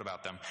that we note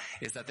about them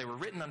is that they were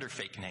written under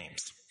fake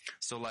names.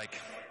 So like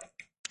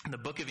the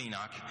book of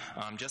Enoch,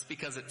 just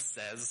because it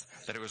says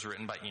that it was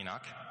written by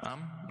Enoch,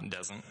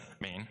 doesn't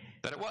mean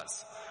that it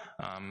was.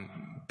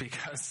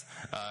 Because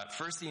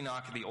First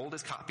Enoch, the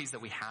oldest copies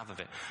that we have of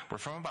it, were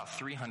from about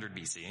 300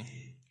 BC,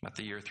 about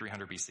the year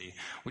 300 BC,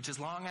 which is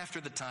long after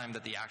the time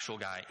that the actual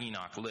guy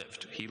Enoch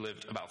lived. He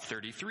lived about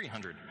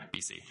 3300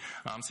 BC.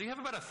 So you have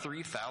about a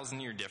 3,000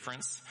 year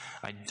difference.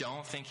 I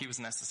don't think he was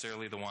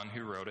necessarily the one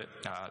who wrote it.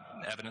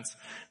 Evidence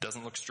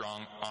doesn't look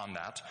strong on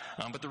that.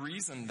 But the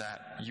reason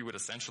that you would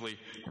essentially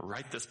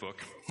write this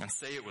book and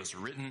say it was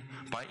written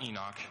by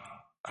Enoch,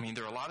 I mean,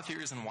 there are a lot of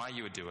theories on why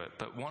you would do it,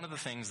 but one of the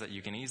things that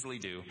you can easily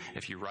do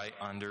if you write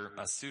under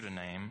a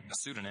pseudonym,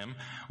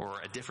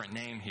 or a different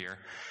name here,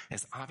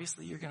 is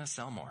obviously you're going to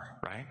sell more,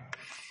 right?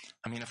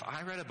 I mean, if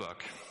I read a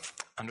book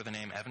under the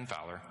name Evan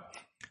Fowler,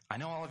 I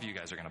know all of you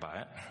guys are going to buy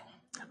it.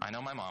 I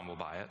know my mom will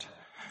buy it.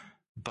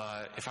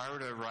 But if I were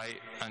to write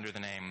under the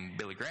name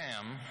Billy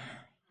Graham,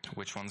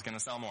 which one's going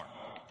to sell more?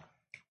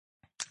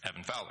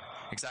 Evan Fowler.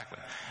 Exactly.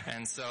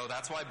 And so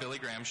that's why Billy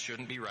Graham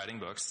shouldn't be writing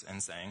books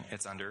and saying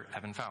it's under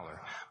Evan Fowler.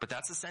 But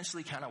that's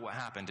essentially kind of what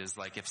happened is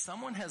like if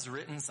someone has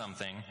written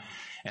something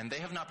and they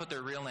have not put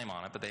their real name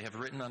on it, but they have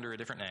written under a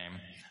different name,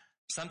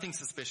 something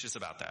suspicious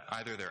about that.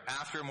 Either they're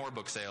after more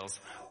book sales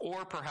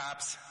or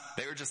perhaps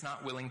they're just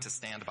not willing to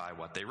stand by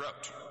what they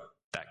wrote.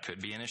 That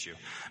could be an issue.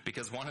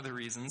 Because one of the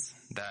reasons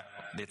that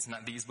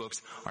these books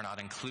are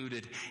not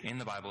included in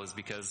the Bible is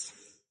because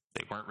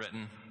they weren't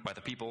written by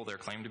the people they're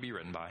claimed to be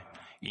written by.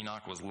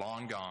 Enoch was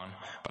long gone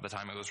by the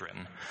time it was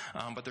written.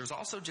 But there's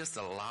also just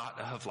a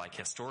lot of like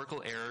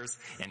historical errors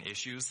and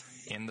issues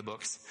in the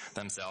books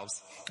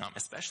themselves,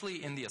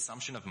 especially in the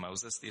Assumption of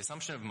Moses. The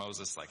Assumption of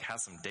Moses like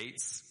has some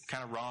dates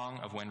kind of wrong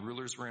of when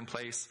rulers were in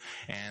place,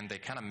 and they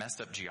kind of messed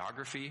up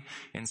geography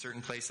in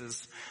certain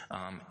places.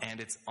 And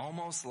it's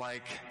almost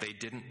like they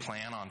didn't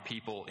plan on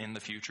people in the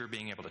future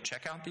being able to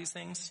check out these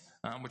things,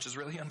 which is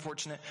really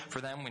unfortunate for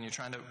them when you're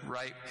trying to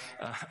write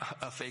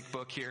a fake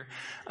book here.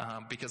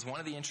 Because one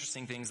of the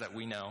interesting things that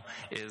we know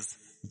is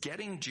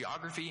getting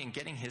geography and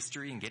getting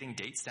history and getting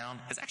dates down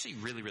is actually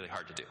really, really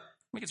hard to do.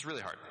 I mean, it's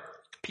really hard.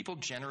 People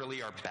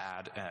generally are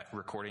bad at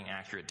recording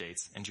accurate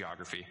dates in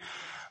geography.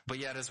 But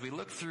yet, as we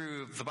look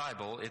through the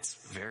Bible, it's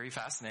very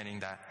fascinating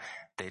that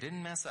they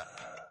didn't mess up.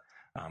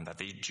 That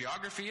the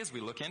geography, as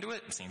we look into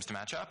it, seems to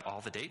match up.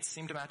 All the dates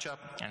seem to match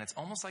up. And it's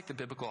almost like the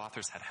biblical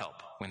authors had help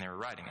when they were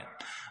writing it.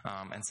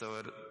 And so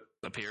it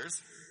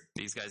appears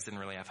these guys didn't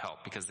really have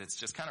help because it's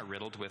just kind of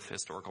riddled with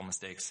historical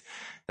mistakes.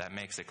 That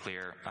makes it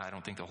clear. I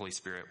don't think the Holy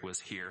Spirit was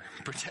here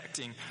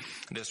protecting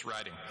this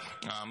writing.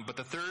 But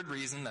the third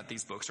reason that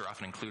these books are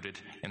often included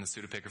in the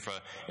pseudepigrapha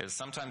is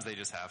sometimes they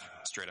just have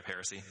straight up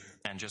heresy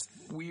and just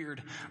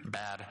weird,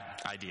 bad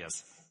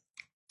ideas.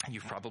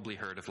 You've probably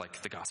heard of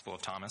like the Gospel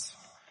of Thomas.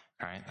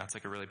 All right, that's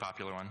like a really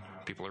popular one.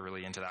 People are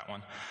really into that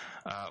one.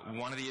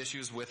 One of the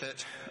issues with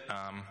it,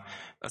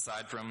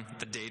 aside from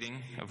the dating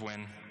of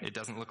when it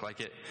doesn't look like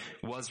it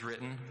was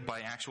written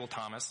by actual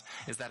Thomas,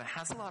 is that it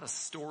has a lot of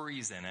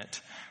stories in it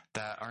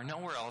that are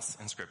nowhere else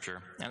in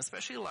Scripture, and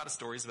especially a lot of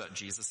stories about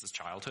Jesus'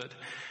 childhood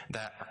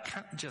that are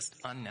kind of just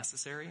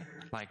unnecessary,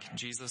 like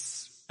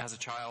Jesus as a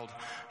child,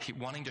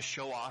 wanting to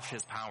show off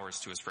his powers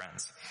to his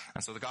friends.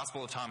 And so the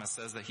Gospel of Thomas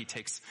says that he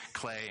takes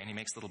clay and he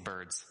makes little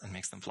birds and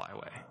makes them fly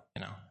away,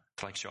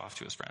 to like show off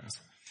to his friends.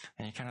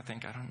 And you kind of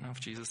think, I don't know if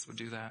Jesus would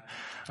do that.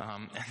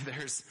 And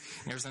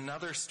there's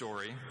another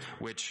story,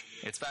 which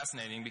it's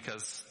fascinating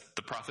because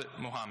the Prophet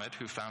Muhammad,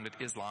 who founded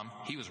Islam,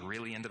 he was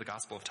really into the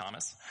Gospel of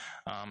Thomas.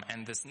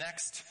 And this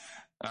next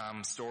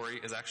story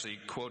is actually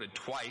quoted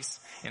twice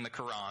in the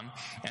Quran,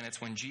 and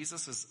it's when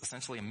Jesus is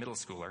essentially a middle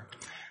schooler.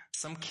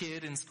 Some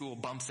kid in school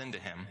bumps into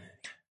him,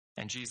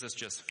 and Jesus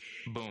just,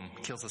 boom,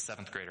 kills a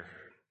 7th grader.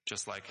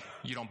 Just like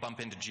you don't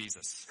bump into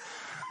Jesus.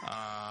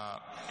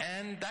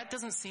 And that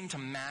doesn't seem to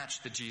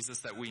match the Jesus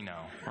that we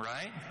know,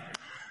 right?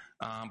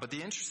 But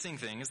the interesting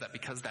thing is that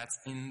because that's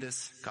in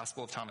this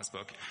Gospel of Thomas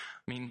book,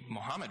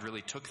 Muhammad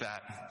really took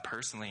that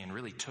personally and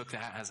really took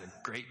that as a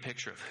great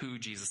picture of who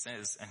Jesus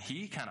is. And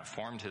he kind of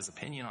formed his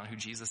opinion on who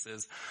Jesus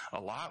is a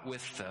lot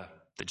with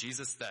the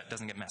Jesus that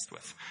doesn't get messed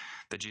with.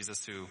 The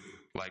Jesus who,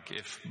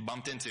 if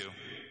bumped into,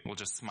 will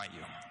just smite you.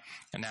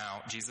 And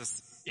now,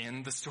 Jesus,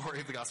 in the story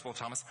of the Gospel of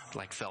Thomas,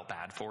 felt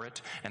bad for it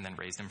and then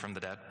raised him from the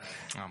dead.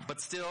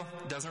 But still,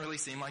 doesn't really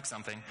seem like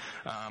something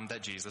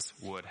that Jesus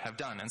would have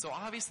done. And so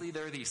obviously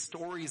there are these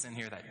stories in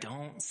here that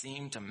don't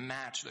seem to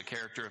match the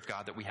character of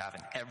God that we have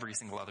in every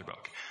single other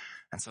book.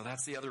 And so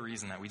that's the other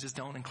reason that we just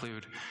don't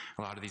include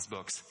a lot of these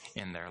books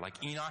in there.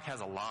 Like Enoch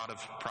has a lot of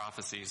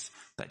prophecies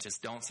that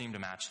just don't seem to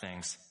match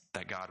things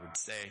that God would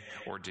say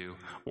or do,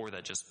 or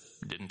that just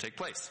didn't take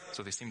place.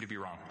 So they seem to be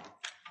wrong.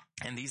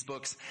 And these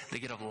books, they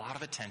get a lot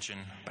of attention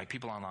by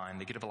people online.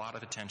 They get a lot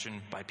of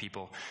attention by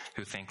people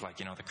who think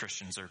the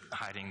Christians are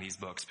hiding these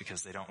books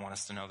because they don't want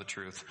us to know the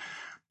truth.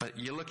 But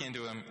you look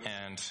into them,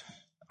 and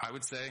I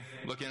would say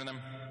look into them,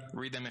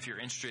 read them if you're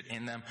interested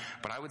in them.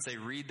 But I would say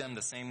read them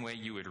the same way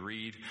you would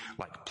read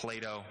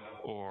Plato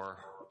or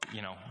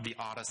the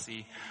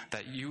Odyssey,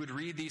 that you would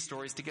read these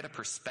stories to get a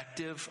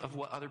perspective of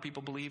what other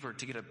people believe or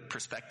to get a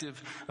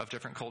perspective of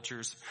different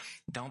cultures.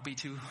 Don't be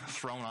too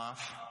thrown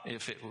off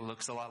if it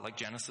looks a lot like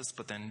Genesis,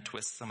 but then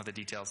twists some of the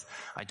details.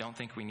 I don't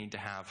think we need to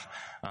have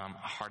a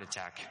heart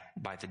attack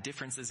by the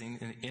differences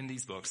in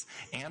these books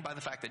and by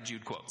the fact that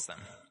Jude quotes them.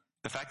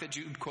 The fact that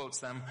Jude quotes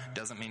them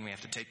doesn't mean we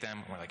have to take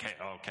them. We're like, hey,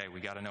 okay,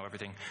 we got to know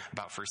everything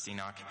about 1st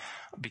Enoch.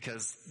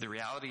 Because the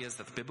reality is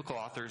that the biblical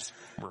authors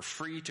were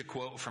free to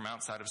quote from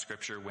outside of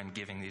Scripture when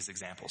giving these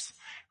examples,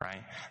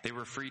 right? They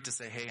were free to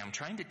say, hey, I'm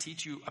trying to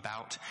teach you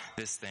about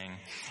this thing.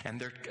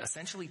 And they're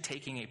essentially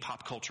taking a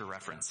pop culture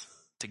reference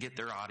to get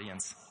their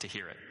audience to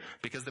hear it.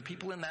 Because the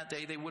people in that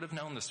day, they would have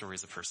known the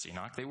stories of 1st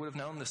Enoch. They would have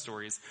known the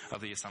stories of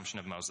the Assumption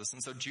of Moses.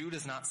 And so Jude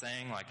is not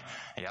saying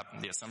yep,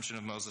 the Assumption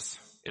of Moses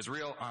is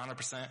real,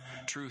 100%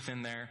 truth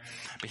in there.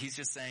 But he's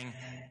just saying,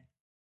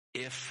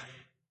 if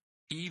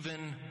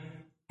even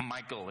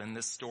Michael in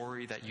this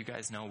story that you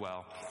guys know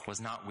well was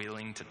not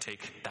willing to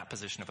take that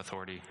position of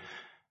authority,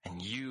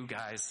 and you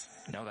guys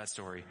know that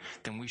story,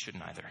 then we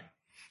shouldn't either.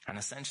 And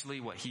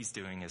essentially what he's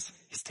doing is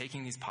he's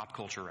taking these pop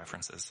culture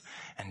references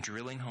and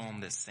drilling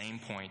home this same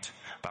point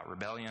about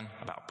rebellion,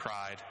 about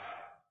pride,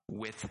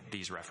 with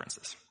these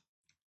references.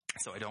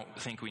 So I don't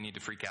think we need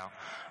to freak out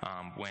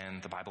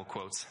when the Bible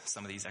quotes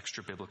some of these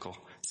extra biblical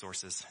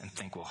sources and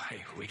think, well,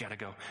 hey, we got to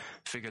go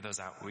figure those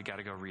out. We got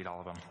to go read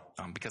all of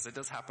them, because it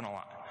does happen a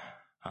lot.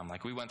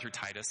 We went through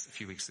Titus a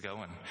few weeks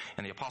ago,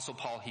 and the Apostle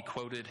Paul, he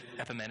quoted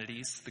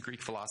Epimenides, the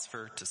Greek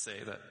philosopher, to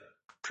say that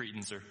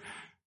Cretans are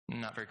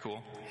not very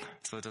cool.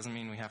 So it doesn't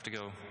mean we have to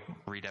go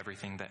read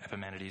everything that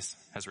Epimenides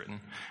has written,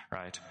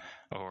 right?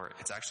 Or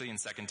it's actually in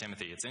 2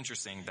 Timothy. It's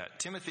interesting that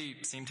Timothy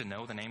seemed to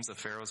know the names of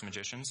Pharaoh's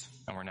magicians,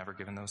 and we're never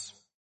given those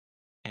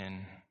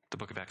in the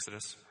book of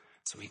Exodus.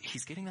 So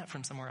he's getting that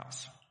from somewhere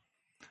else.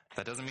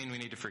 That doesn't mean we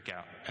need to freak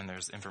out, and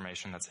there's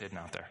information that's hidden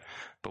out there.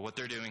 But what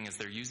they're doing is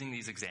they're using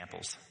these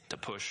examples to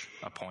push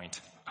a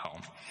point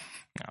home.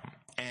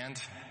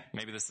 And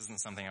maybe this isn't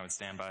something I would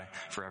stand by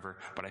forever,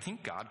 but I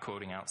think God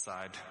quoting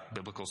outside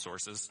biblical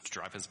sources to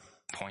drive his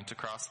point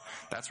across,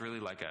 that's really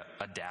like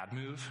a dad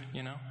move,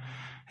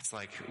 It's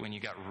like when you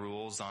got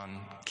rules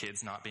on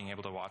kids not being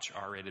able to watch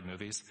R-rated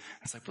movies.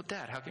 It's like, well,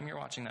 Dad, how come you're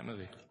watching that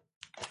movie?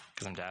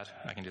 Because I'm dad,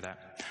 I can do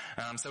that.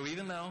 So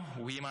even though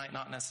we might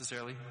not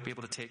necessarily be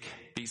able to take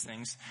these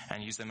things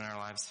and use them in our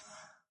lives,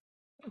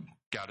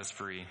 God is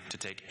free to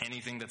take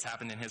anything that's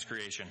happened in his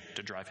creation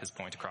to drive his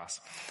point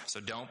across. So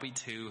don't be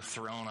too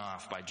thrown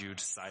off by Jude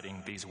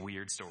citing these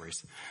weird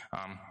stories.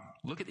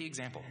 Look at the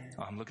example.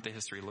 Look at the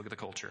history. Look at the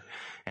culture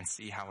and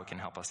see how it can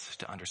help us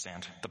to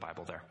understand the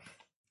Bible there.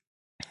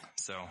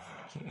 So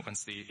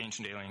once the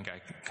ancient alien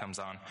guy comes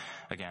on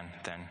again,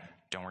 then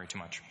don't worry too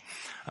much.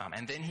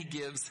 And then he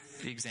gives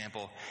the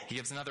example. He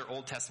gives another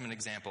Old Testament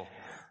example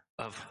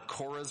of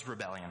Korah's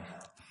rebellion.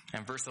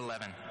 And verse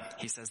 11,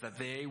 he says that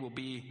they will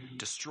be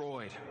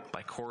destroyed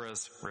by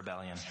Korah's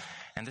rebellion.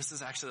 And this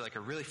is actually like a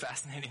really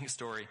fascinating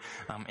story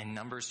in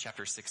Numbers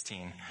chapter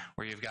 16,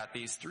 where you've got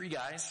these three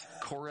guys,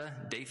 Korah,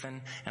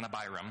 Dathan, and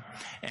Abiram,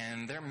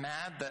 and they're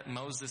mad that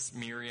Moses,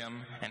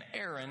 Miriam, and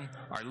Aaron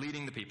are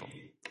leading the people.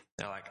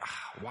 They're like,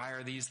 why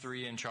are these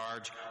three in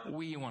charge?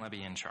 We want to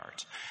be in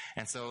charge.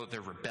 And so they're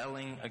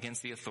rebelling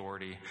against the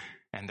authority,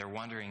 and they're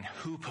wondering,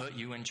 who put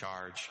you in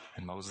charge?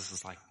 And Moses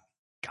is like,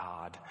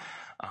 God.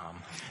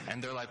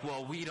 And they're like,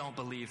 well, we don't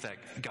believe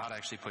that God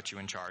actually put you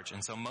in charge.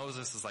 And so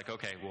Moses is like,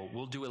 okay, well,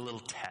 we'll do a little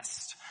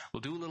test.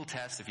 We'll do a little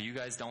test if you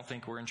guys don't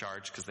think we're in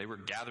charge, because they were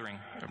gathering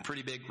a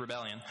pretty big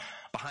rebellion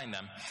behind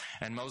them.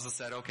 And Moses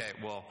said, okay,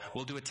 well,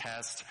 we'll do a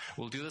test.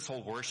 We'll do this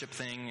whole worship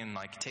thing and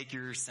like take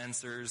your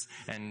censers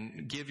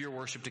and give your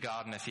worship to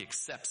God. And if he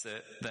accepts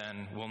it,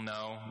 then we'll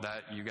know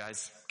that you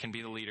guys can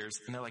be the leaders.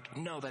 And they're like,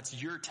 no,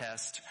 that's your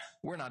test.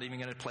 We're not even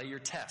going to play your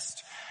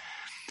test.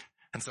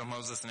 And so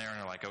Moses and Aaron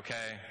are like,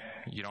 okay,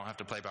 you don't have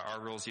to play by our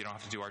rules. You don't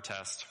have to do our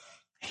test.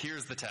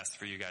 Here's the test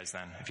for you guys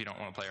then, if you don't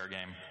want to play our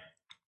game.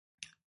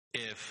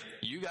 If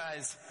you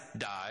guys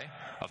die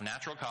of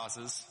natural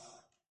causes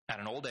at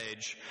an old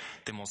age,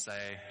 then we'll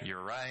say,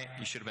 you're right,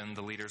 you should have been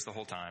the leaders the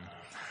whole time.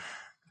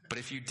 But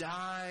if you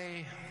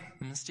die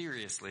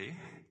mysteriously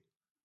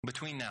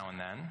between now and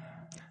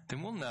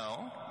then we'll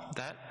know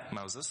that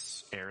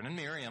Moses, Aaron, and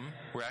Miriam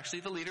were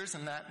actually the leaders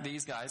and that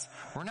these guys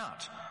were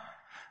not.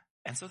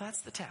 And so that's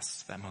the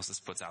test that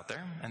Moses puts out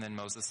there. And then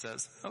Moses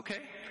says, okay,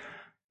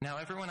 now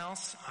everyone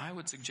else, I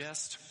would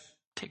suggest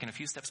taking a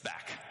few steps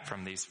back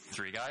from these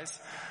three guys.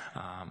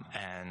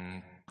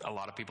 And a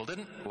lot of people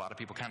didn't. A lot of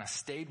people kind of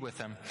stayed with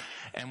them.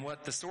 And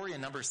what the story in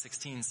Numbers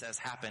 16 says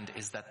happened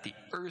is that the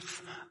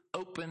earth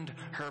opened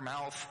her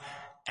mouth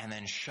and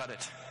then shut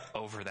it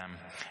over them.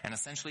 And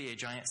essentially a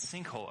giant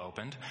sinkhole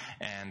opened,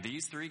 and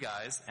these three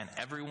guys and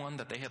everyone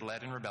that they had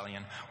led in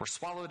rebellion were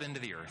swallowed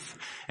into the earth.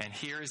 And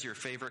here is your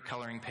favorite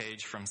coloring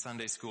page from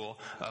Sunday school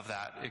of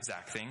that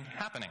exact thing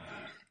happening,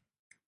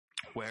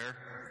 where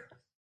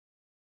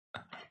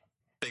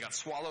they got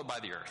swallowed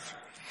by the earth.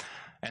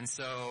 And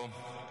so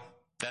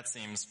that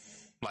seems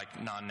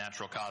like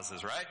non-natural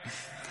causes, right?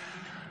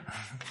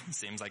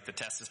 Seems like the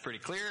test is pretty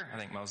clear. I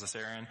think Moses,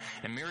 Aaron,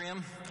 and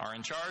Miriam are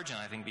in charge, and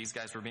I think these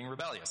guys were being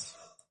rebellious.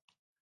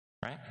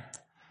 Right?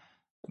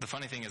 The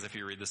funny thing is, if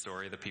you read the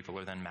story, the people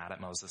are then mad at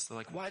Moses. They're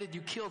like, why did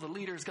you kill the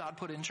leaders God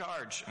put in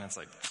charge? And it's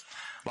like,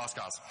 lost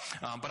cause.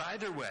 But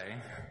either way,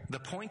 the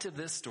point of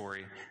this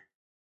story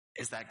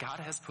is that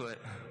God has put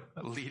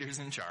leaders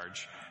in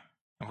charge,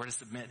 and we're to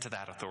submit to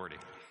that authority.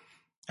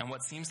 And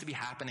what seems to be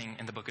happening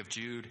in the book of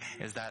Jude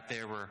is that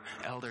there were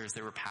elders,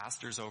 there were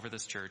pastors over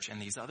this church,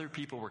 and these other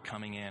people were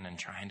coming in and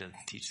trying to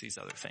teach these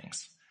other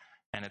things.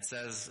 And it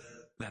says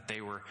that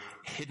they were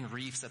hidden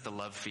reefs at the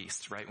love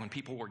feast, right? When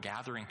people were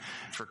gathering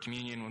for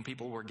communion, when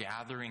people were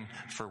gathering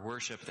for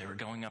worship, they were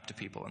going up to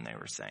people and they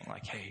were saying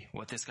like, hey,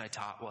 what this guy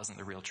taught wasn't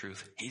the real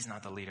truth. He's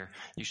not the leader.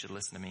 You should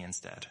listen to me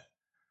instead.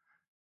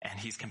 And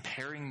he's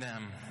comparing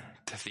them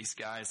to these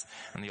guys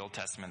in the Old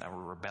Testament that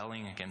were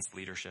rebelling against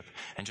leadership,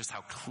 and just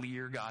how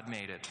clear God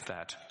made it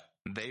that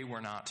they were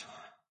not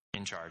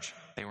in charge.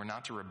 They were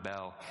not to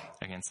rebel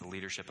against the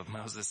leadership of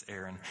Moses,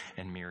 Aaron,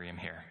 and Miriam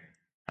here.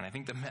 And I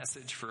think the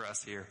message for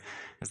us here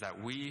is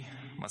that we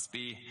must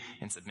be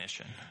in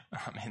submission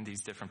in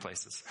these different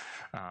places.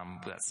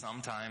 That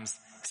sometimes,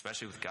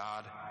 especially with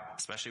God,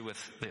 especially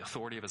with the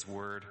authority of His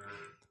Word,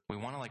 we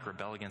want to like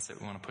rebel against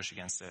it. We want to push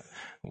against it.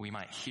 We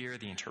might hear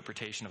the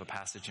interpretation of a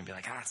passage and be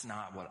like, that's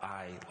not what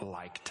I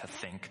like to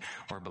think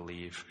or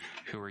believe.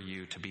 Who are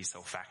you to be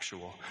so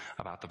factual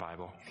about the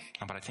Bible?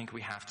 But I think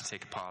we have to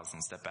take a pause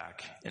and step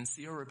back and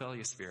see a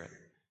rebellious spirit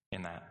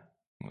in that.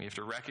 We have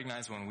to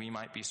recognize when we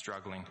might be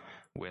struggling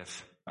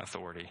with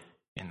authority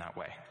in that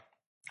way.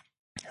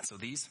 And so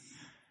these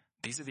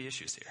are the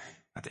issues here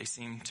that they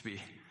seem to be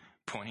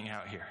pointing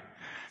out here.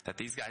 That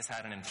these guys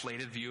had an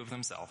inflated view of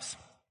themselves.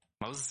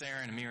 Moses,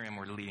 Aaron, and Miriam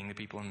were leading the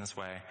people in this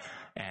way,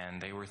 and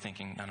they were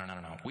thinking, no,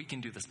 we can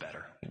do this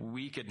better.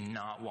 We could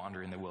not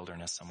wander in the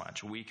wilderness so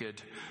much. We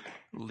could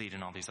lead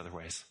in all these other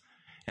ways.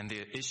 And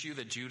the issue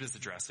that Jude is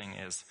addressing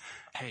is,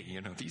 hey,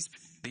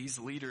 these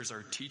leaders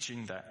are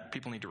teaching that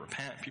people need to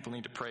repent, people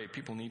need to pray,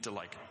 people need to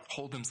like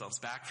hold themselves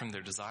back from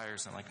their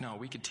desires, and like, no,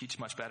 we could teach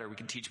much better. We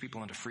could teach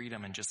people into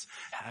freedom and just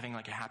having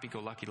like a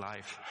happy-go-lucky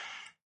life.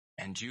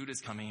 And Jude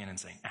is coming in and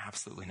saying,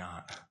 absolutely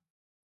not.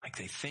 Like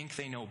they think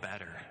they know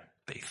better.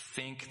 They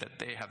think that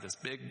they have this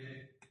big,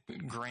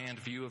 grand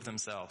view of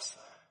themselves.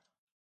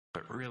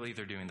 But really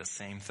they're doing the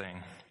same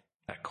thing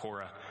that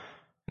Korah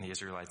and the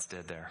Israelites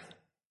did there.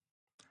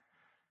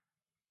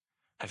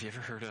 Have you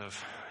ever heard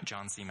of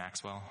John C.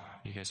 Maxwell?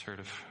 You guys heard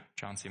of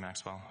John C.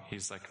 Maxwell?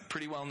 He's like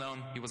pretty well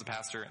known. He was a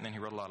pastor and then he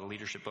wrote a lot of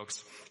leadership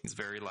books. He's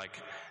very like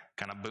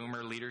kind of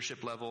boomer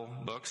leadership level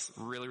books.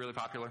 Really, really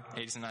popular,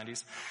 80s and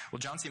 90s. Well,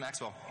 John C.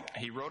 Maxwell,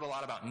 he wrote a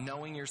lot about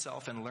knowing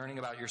yourself and learning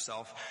about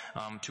yourself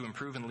to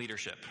improve in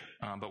leadership.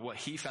 But what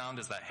he found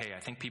is that, hey,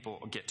 I think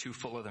people get too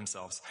full of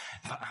themselves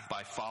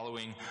by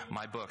following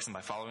my books and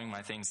by following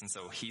my things. And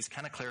so he's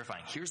kind of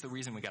clarifying, here's the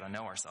reason we got to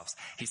know ourselves.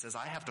 He says,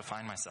 I have to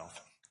find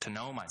myself, to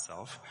know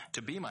myself,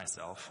 to be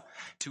myself,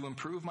 to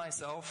improve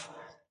myself,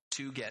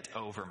 to get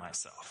over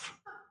myself,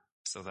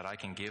 so that I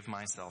can give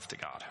myself to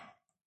God,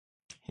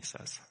 he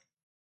says.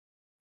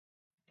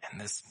 And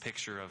this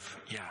picture of,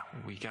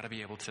 we got to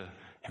be able to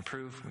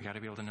improve, we got to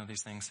be able to know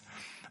these things.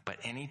 But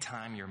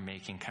anytime you're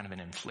making kind of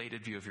an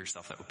inflated view of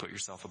yourself that would put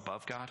yourself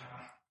above God,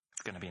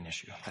 it's going to be an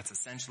issue. That's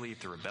essentially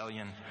the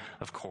rebellion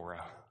of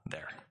Korah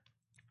there.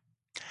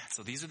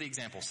 So these are the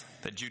examples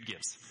that Jude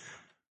gives.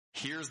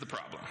 Here's the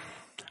problem.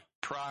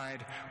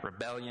 Pride,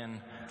 rebellion,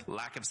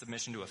 lack of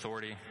submission to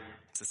authority,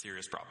 it's a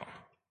serious problem.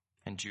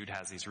 And Jude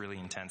has these really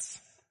intense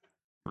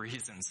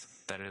reasons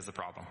that it is a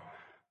problem.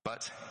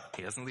 But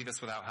he doesn't leave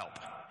us without help.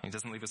 He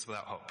doesn't leave us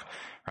without hope,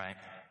 right?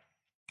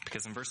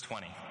 Because in verse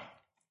 20,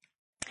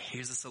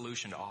 here's a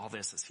solution to all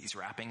this as he's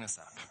wrapping this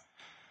up.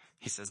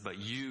 He says, but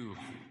you,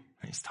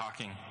 he's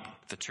talking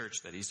to the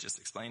church that he's just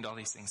explained all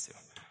these things to.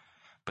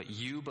 But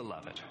you,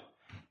 beloved,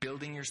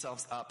 building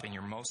yourselves up in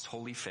your most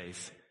holy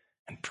faith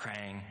and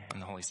praying in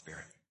the Holy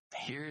Spirit.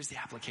 Here's the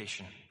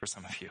application for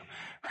some of you,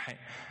 right?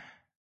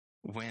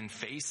 When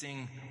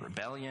facing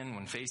rebellion,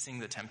 when facing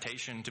the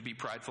temptation to be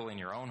prideful in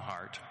your own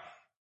heart,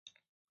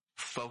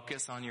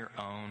 focus on your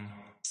own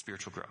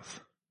spiritual growth.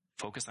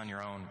 Focus on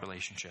your own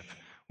relationship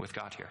with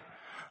God here.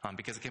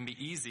 Because it can be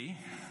easy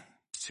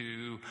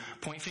to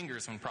point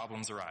fingers when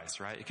problems arise,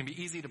 right? It can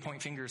be easy to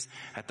point fingers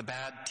at the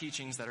bad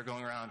teachings that are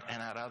going around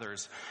and at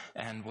others.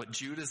 And what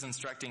Jude is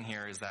instructing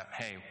here is that,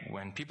 hey,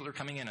 when people are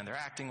coming in and they're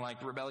acting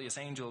like rebellious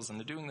angels and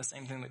they're doing the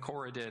same thing that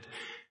Korah did,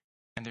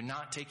 and they're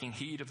not taking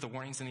heed of the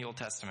warnings in the Old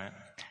Testament,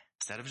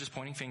 instead of just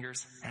pointing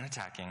fingers and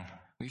attacking,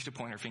 we have to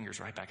point our fingers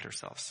right back at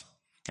ourselves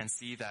and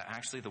see that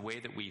actually the way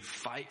that we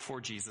fight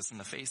for Jesus in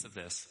the face of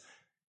this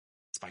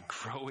is by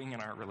growing in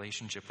our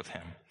relationship with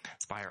him.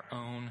 It's by our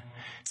own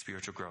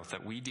spiritual growth.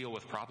 That we deal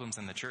with problems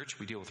in the church,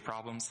 we deal with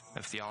problems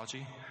of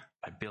theology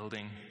by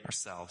building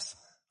ourselves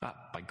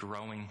up, by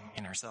growing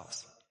in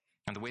ourselves.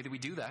 And the way that we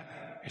do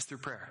that is through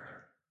prayer.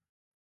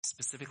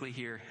 Specifically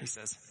here, he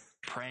says,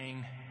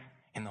 praying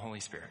in the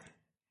Holy Spirit.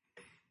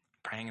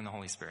 Praying in the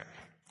Holy Spirit.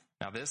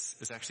 Now this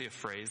is actually a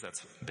phrase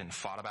that's been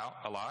fought about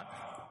a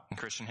lot in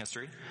Christian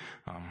history.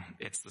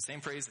 It's the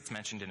same phrase that's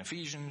mentioned in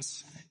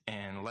Ephesians,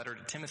 in the letter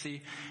to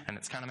Timothy, and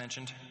it's kind of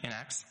mentioned in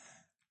Acts.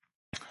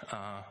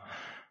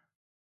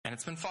 And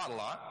it's been fought a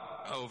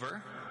lot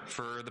over.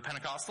 For the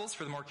Pentecostals,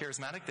 for the more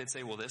charismatic, they'd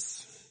say, well,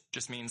 this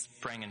just means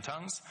praying in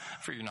tongues.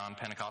 For your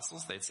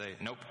non-Pentecostals, they'd say,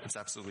 nope, it's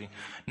absolutely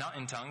not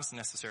in tongues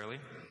necessarily.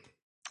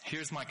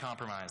 Here's my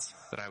compromise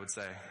that I would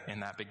say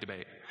in that big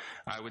debate.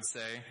 I would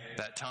say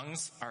that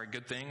tongues are a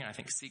good thing. I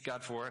think seek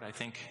God for it. I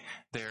think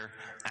they're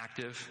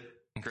active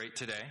and great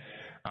today.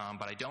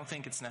 But I don't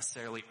think it's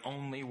necessarily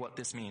only what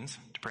this means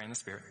to pray in the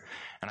Spirit.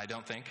 And I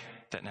don't think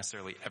that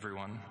necessarily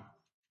everyone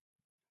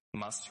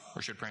must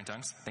or should pray in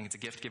tongues. I think it's a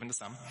gift given to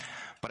some.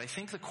 But I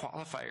think the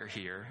qualifier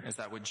here is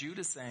that what Jude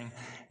is saying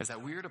is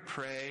that we are to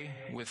pray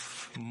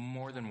with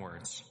more than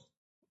words.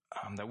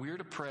 That we are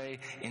to pray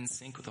in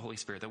sync with the Holy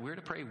Spirit, that we're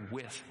to pray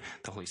with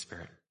the Holy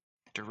Spirit,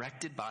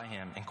 directed by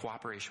him in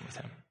cooperation with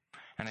him.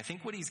 And I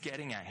think what he's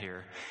getting at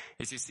here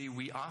is, you see,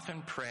 we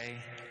often pray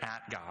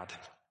at God,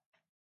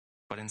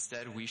 but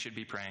instead we should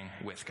be praying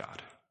with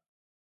God.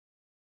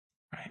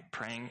 Right?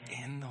 Praying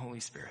in the Holy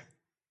Spirit.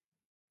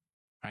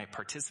 Right?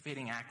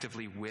 Participating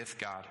actively with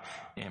God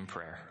in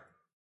prayer.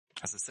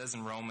 As it says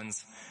in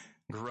Romans,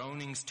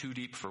 groanings too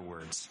deep for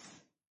words.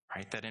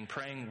 Right? That in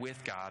praying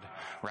with God,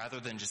 rather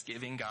than just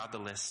giving God the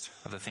list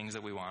of the things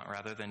that we want,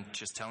 rather than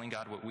just telling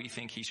God what we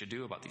think he should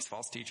do about these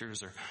false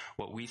teachers or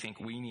what we think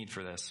we need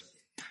for this,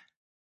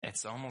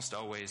 it's almost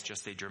always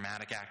just a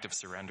dramatic act of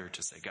surrender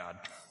to say, God,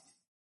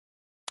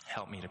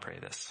 help me to pray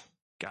this.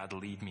 God,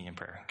 lead me in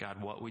prayer.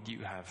 God, what would you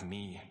have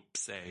me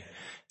say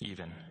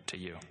even to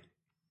you?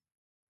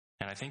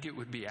 And I think it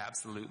would be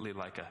absolutely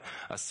like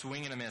a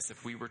swing and a miss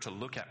if we were to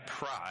look at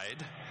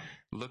pride,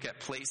 look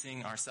at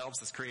placing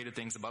ourselves as created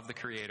things above the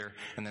Creator,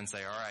 and then say,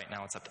 all right,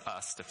 now it's up to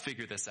us to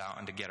figure this out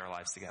and to get our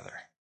lives together.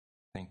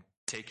 I think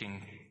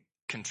taking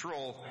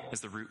control is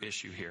the root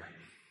issue here.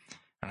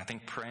 And I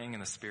think praying in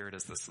the Spirit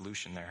is the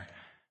solution there,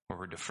 where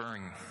we're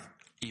deferring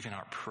even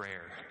our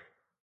prayer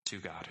to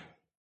God.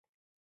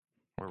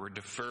 Where we're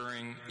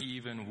deferring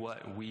even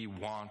what we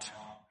want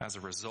as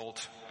a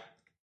result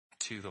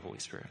to the Holy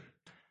Spirit.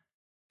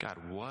 God,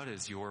 what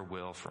is your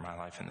will for my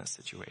life in this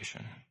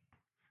situation?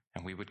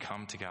 And we would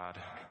come to God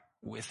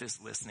with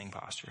this listening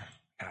posture.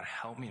 God,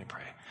 help me to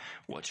pray.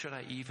 What should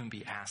I even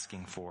be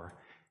asking for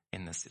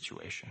in this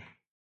situation?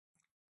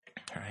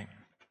 All right?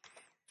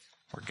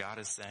 Where God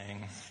is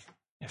saying,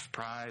 if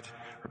pride,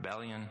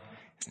 rebellion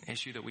is an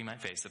issue that we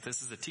might face, if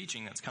this is a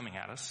teaching that's coming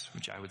at us,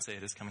 which I would say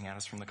it is coming at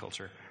us from the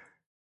culture,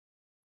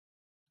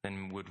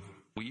 then would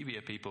we be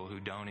a people who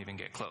don't even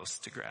get close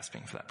to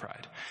grasping for that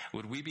pride?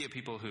 Would we be a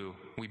people who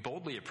we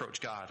boldly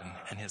approach God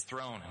and his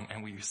throne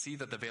and we see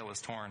that the veil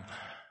is torn,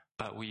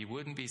 but we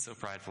wouldn't be so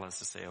prideful as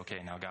to say,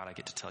 okay, now God, I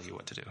get to tell you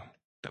what to do.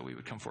 That we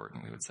would come forward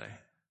and we would say,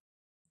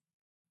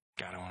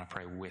 God, I want to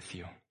pray with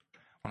you.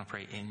 I want to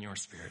pray in your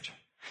spirit,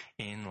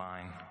 in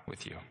line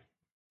with you.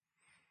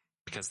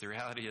 Because the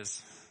reality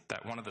is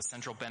that one of the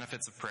central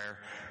benefits of prayer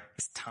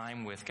is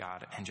time with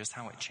God and just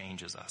how it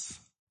changes us.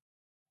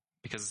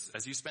 Because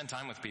as you spend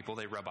time with people,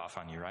 they rub off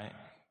on you, right?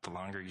 The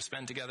longer you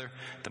spend together,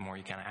 the more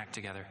you kind of act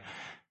together.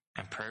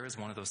 And prayer is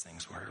one of those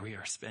things where we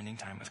are spending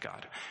time with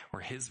God,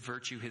 where his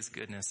virtue, his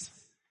goodness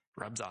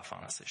rubs off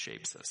on us. It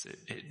shapes us.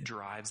 It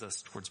drives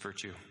us towards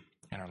virtue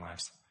in our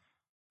lives.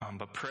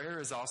 But prayer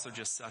is also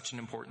just such an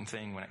important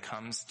thing when it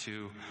comes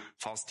to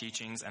false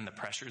teachings and the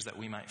pressures that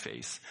we might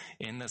face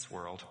in this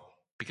world.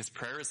 Because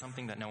prayer is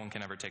something that no one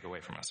can ever take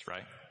away from us,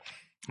 right?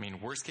 I mean,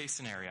 worst case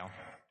scenario,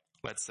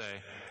 let's say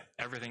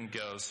everything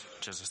goes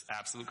just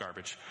absolute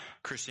garbage.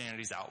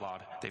 Christianity's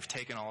outlawed. They've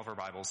taken all of our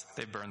Bibles.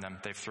 They've burned them.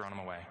 They've thrown them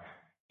away.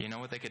 You know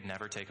what they could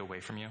never take away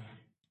from you?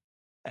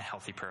 A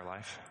healthy prayer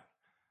life.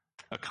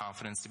 A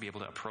confidence to be able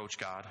to approach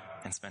God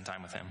and spend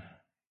time with him.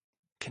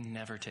 Can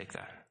never take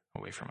that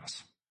away from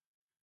us.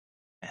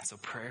 And so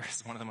prayer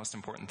is one of the most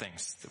important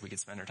things that we could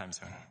spend our time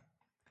doing.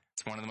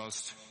 It's one of the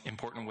most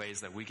important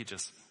ways that we could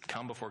just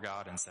come before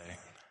God and say,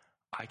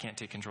 I can't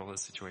take control of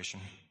this situation.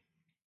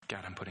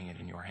 God, I'm putting it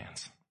in your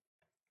hands.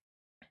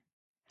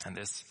 And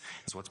this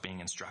is what's being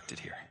instructed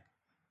here.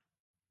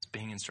 It's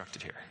being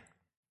instructed here.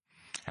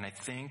 And I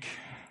think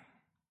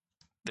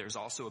there's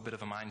also a bit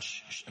of a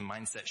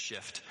mindset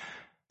shift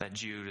that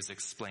Jude is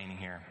explaining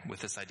here with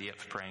this idea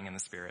of praying in the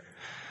Spirit.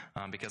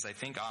 Because I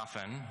think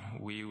often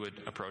we would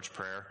approach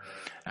prayer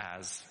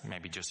as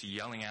maybe just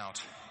yelling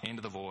out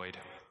into the void,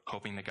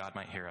 hoping that God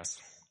might hear us.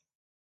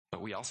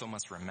 But we also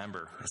must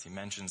remember, as he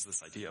mentions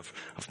this idea of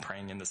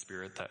praying in the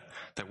Spirit,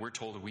 that we're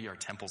told we are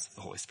temples of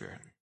the Holy Spirit.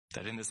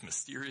 That in this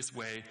mysterious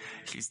way,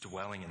 he's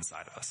dwelling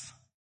inside of us.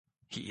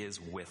 He is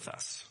with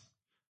us.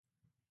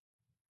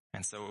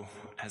 And so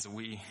as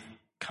we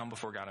come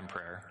before God in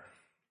prayer,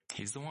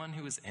 he's the one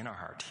who is in our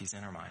heart. He's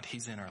in our mind.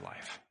 He's in our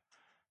life.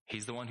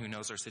 He's the one who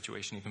knows our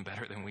situation even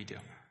better than we do.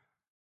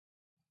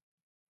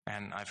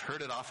 And I've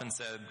heard it often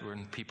said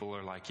when people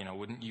are like,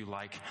 wouldn't you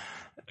like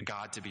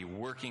God to be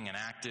working and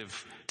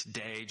active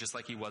today just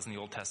like he was in the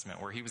Old Testament,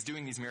 where he was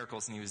doing these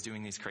miracles and he was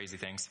doing these crazy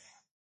things?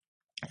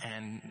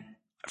 And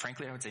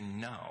frankly, I would say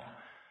no.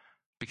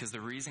 Because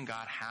the reason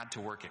God had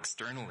to work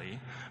externally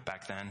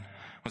back then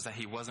was that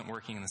he wasn't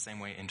working in the same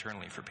way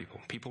internally for people.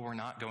 People were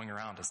not going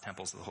around as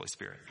temples of the Holy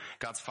Spirit.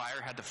 God's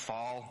fire had to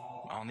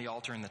fall on the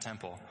altar in the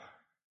temple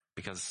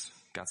because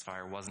God's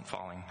fire wasn't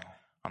falling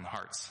on the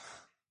hearts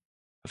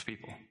of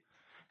people.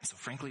 And so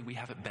frankly, we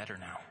have it better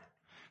now,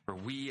 where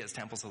we as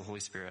temples of the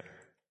Holy Spirit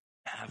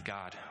have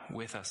God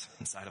with us,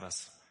 inside of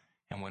us.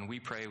 And when we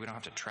pray, we don't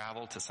have to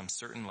travel to some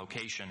certain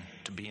location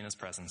to be in his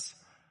presence.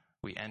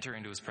 We enter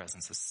into his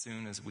presence as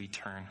soon as we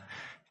turn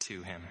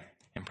to him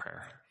in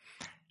prayer.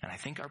 And I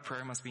think our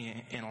prayer must be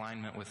in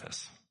alignment with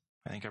this.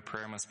 I think our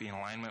prayer must be in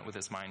alignment with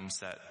this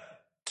mindset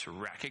to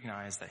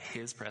recognize that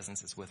his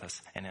presence is with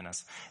us and in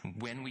us.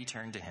 And when we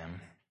turn to him,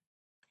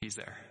 he's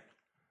there.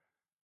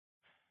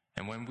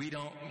 And when we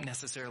don't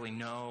necessarily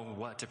know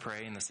what to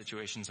pray in the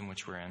situations in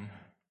which we're in,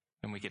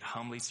 then we could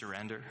humbly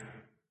surrender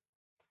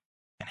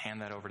and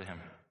hand that over to him.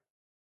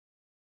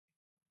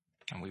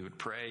 And we would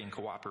pray in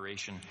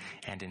cooperation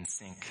and in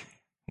sync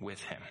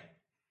with him.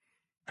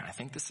 And I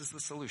think this is the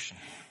solution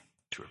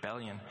to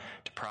rebellion,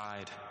 to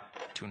pride,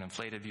 to an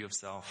inflated view of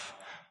self,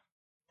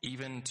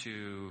 even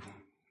to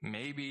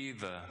maybe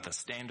the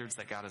standards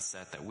that God has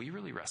set that we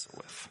really wrestle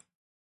with.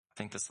 I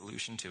think the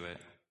solution to it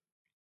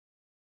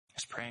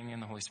is praying in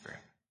the Holy Spirit.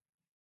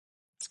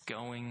 It's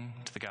going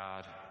to the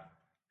God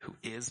who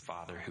is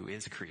Father, who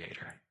is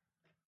Creator.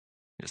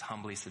 Just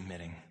humbly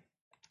submitting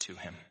to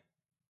him.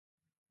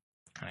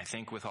 And I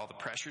think with all the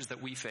pressures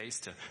that we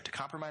face to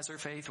compromise our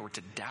faith or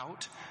to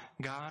doubt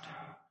God,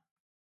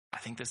 I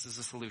think this is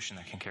a solution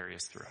that can carry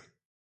us through.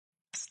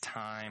 It's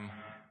time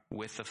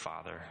with the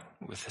Father,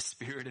 with the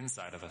Spirit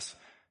inside of us,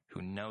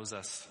 who knows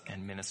us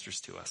and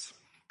ministers to us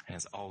and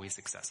is always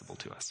accessible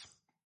to us.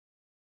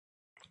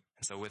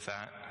 And so with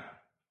that,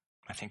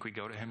 I think we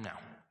go to him now.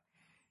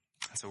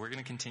 And so we're going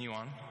to continue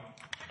on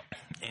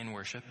in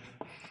worship.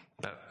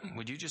 But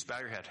would you just bow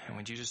your head and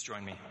would you just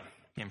join me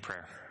in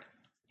prayer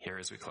here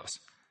as we close?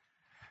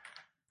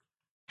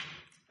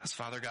 As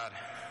Father God,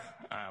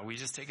 we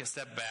just take a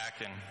step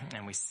back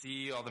and we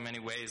see all the many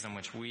ways in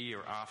which we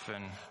are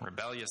often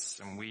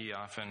rebellious and we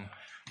often,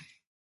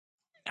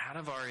 out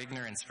of our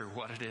ignorance for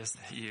what it is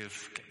that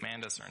you've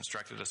commanded us or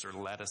instructed us or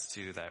led us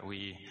to, that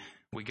we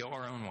go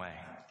our own way.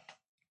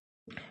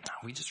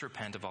 We just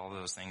repent of all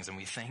those things, and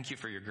we thank you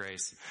for your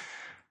grace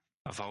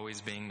of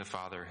always being the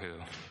Father who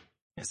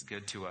is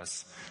good to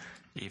us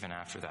even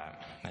after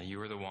that. That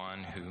you are the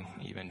one who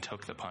even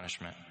took the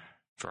punishment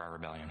for our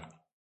rebellion.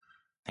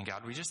 And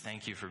God, we just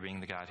thank you for being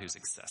the God who's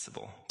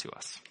accessible to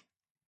us.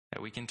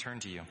 That we can turn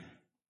to you.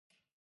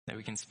 That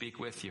we can speak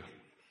with you.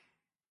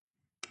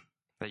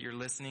 That your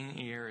listening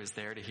ear is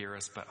there to hear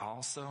us, but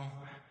also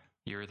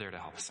you're there to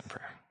help us in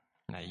prayer.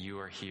 And that you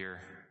are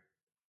here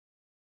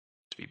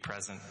to be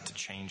present, to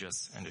change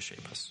us, and to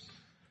shape us.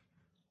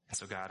 And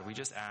so, God, we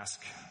just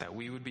ask that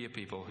we would be a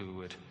people who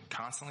would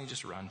constantly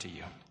just run to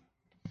you.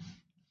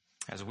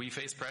 As we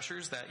face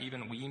pressures that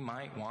even we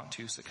might want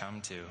to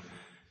succumb to,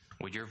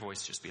 would your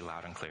voice just be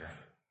loud and clear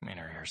in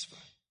our ears?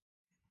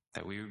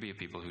 That we would be a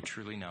people who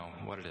truly know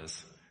what it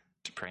is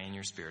to pray in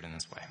your Spirit in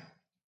this way.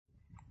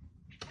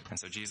 And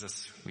so,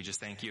 Jesus, we just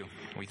thank you.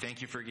 We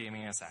thank you for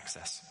giving us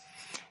access.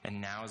 And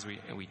now as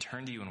we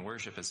turn to you in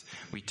worship, as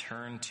we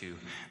turn to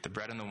the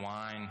bread and the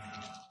wine,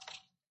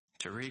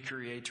 to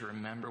recreate, to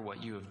remember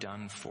what you have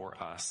done for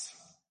us,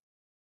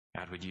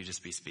 God, would you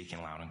just be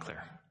speaking loud and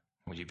clear?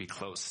 Would you be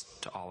close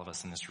to all of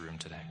us in this room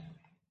today?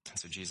 And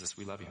so, Jesus,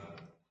 we love you.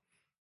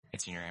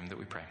 It's in your name that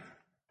we pray.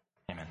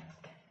 Amen.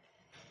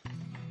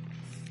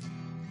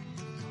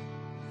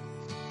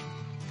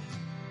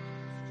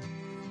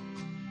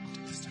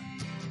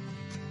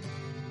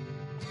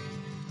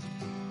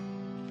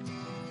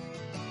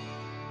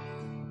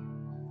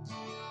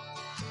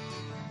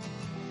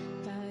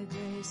 By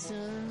grace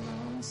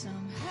alone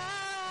somehow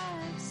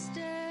I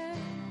stand,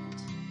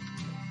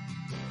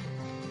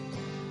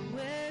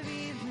 where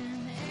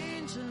even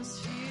angels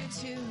fear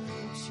to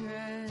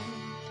tread,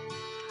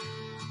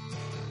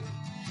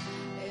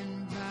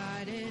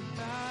 invited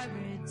by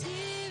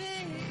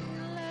redeeming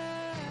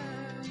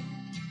love,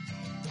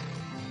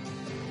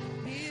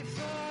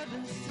 before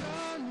the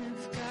throne of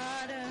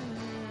God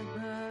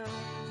above.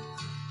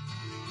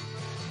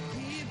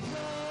 He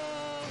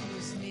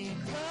pulls me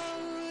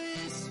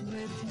close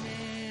with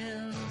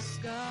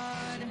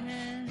nail-scarred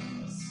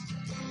hands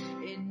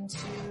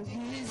into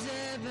his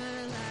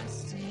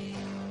everlasting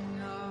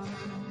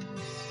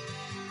arms.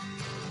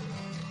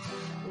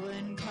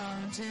 When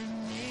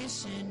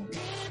condemnation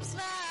grips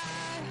my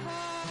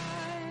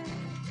heart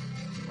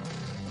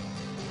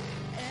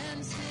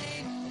and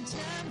Satan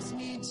tempts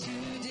me to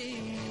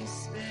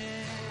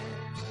despair,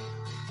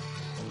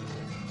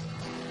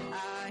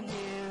 I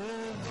hear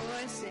a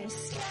voice that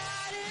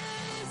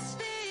scatters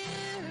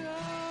fear.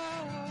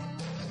 Oh,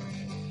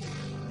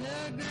 the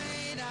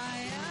great I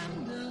am,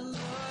 the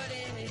Lord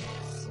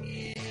is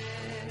here.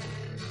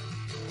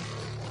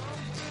 Oh,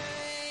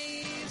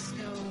 praise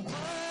no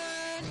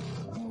one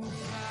who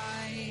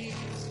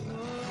fights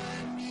for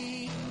me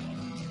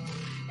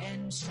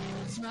and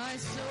shields my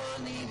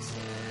soul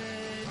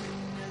eternally.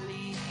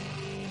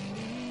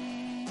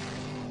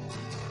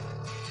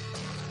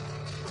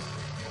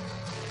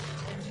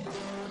 And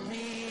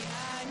boldly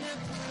I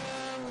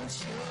approach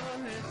your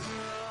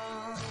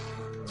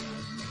throne,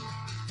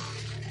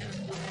 and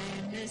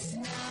blameless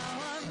now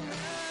I'm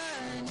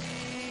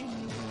running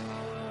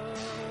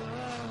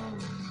home.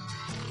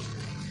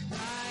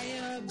 By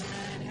your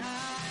blood I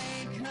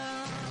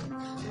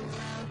come,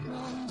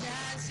 welcomed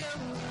as your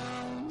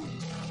own,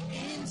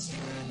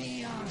 into the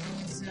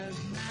arms of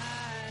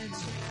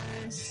majesty.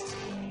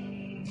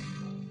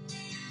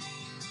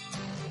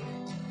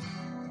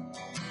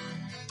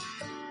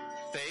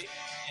 Faith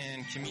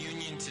in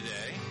communion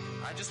today,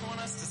 I just want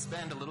us to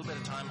spend a little bit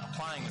of time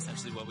applying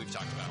essentially what we've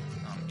talked about.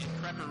 In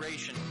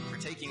preparation for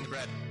taking the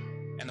bread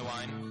and the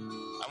wine,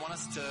 I want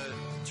us to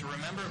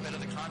remember a bit of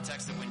the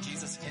context of when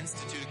Jesus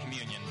instituted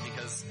communion,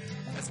 because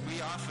as we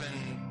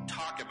often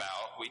talk about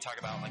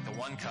like the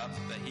one cup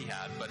that he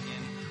had, but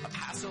in a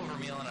Passover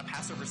meal and a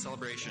Passover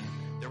celebration,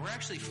 there were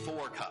actually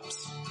 4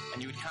 cups,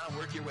 and you would kind of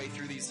work your way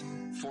through these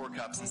 4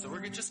 cups. And so we're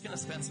just going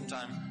to spend some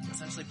time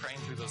essentially praying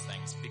through those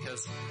things,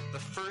 because the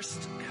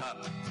first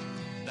cup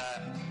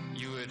that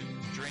you would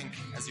drink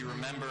as you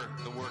remember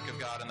the work of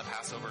God in the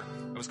Passover,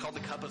 it was called the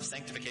cup of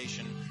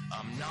sanctification,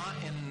 not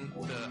in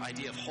the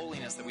idea of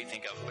holiness that we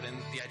think of, but in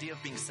the idea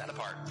of being set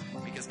apart,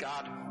 because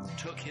God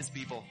took his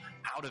people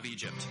out of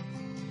Egypt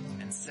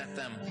and set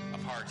them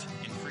apart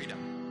in freedom.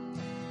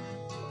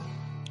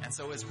 And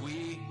so as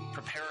we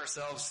prepare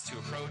ourselves to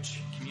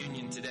approach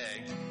communion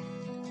today,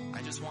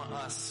 I just want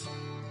us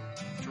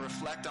to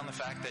reflect on the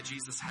fact that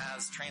Jesus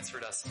has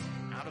transferred us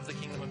out of the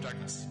kingdom of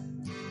darkness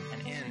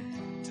and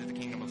into the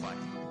kingdom of light.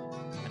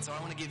 And so I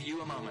want to give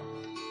you a moment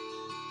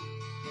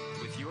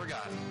with your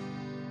God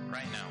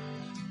right now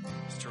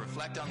just to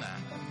reflect on that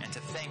and to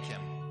thank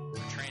him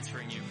for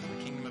transferring you from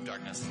the kingdom of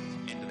darkness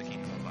into the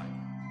kingdom of light.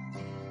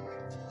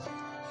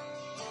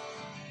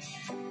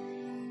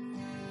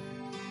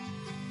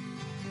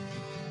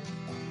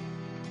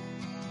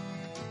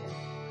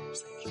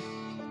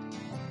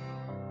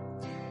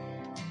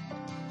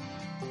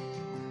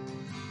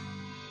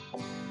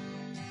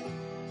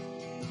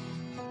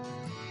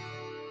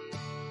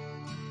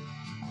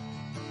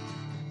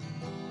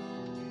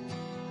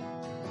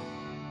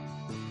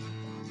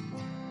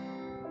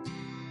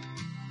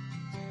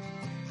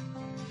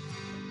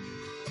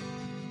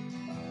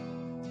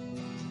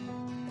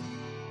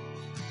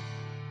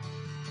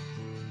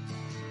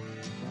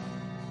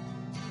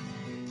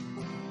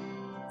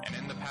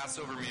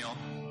 Passover meal,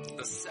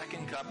 the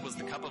second cup was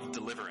the cup of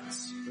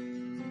deliverance.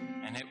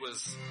 And it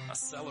was a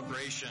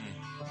celebration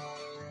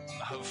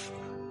of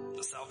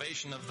the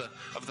salvation of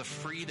the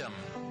freedom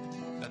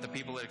that the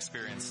people had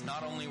experienced.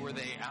 Not only were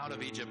they out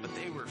of Egypt, but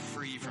they were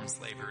free from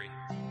slavery.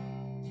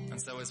 And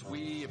so as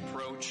we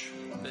approach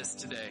this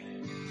today,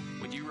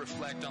 would you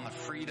reflect on the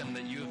freedom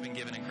that you have been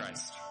given in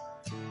Christ?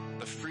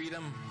 The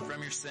freedom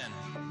from your sin.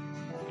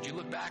 Would you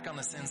look back on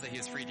the sins that he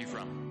has freed you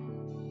from?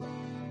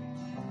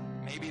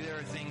 Maybe there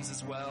are things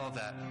as well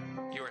that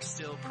you are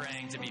still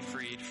praying to be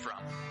freed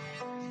from.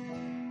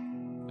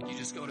 Would you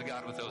just go to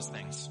God with those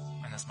things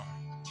in this moment?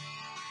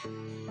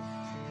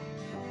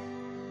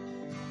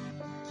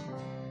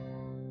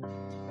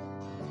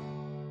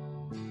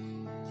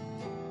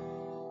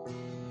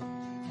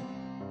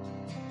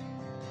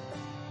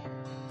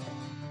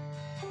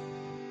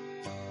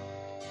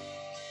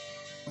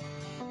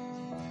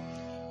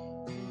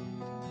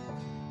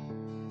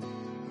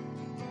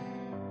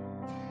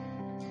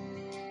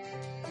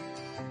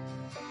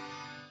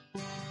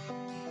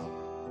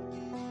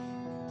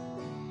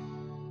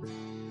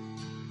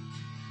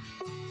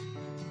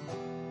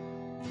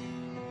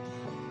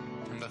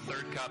 The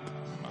third cup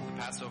of the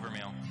Passover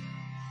meal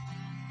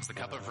was the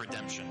cup of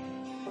redemption.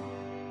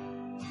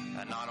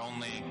 That not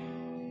only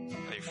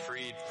were they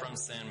freed from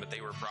sin, but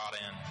they were brought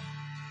in.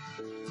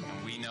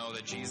 And we know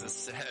that Jesus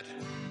said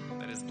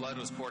that his blood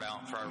was poured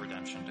out for our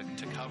redemption,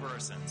 to cover our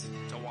sins,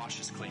 to wash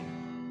us clean.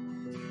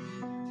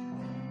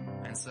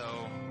 And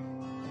so,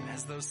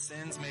 as those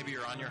sins maybe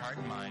are on your heart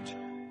and mind,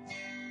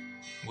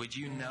 would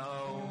you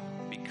know,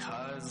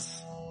 because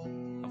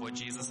of what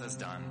Jesus has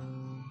done,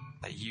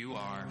 that you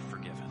are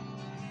forgiven?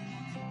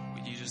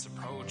 Would you just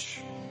approach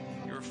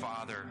your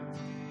Father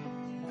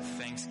with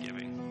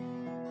thanksgiving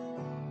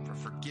for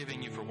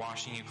forgiving you, for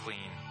washing you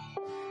clean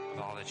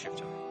with all that you've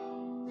done?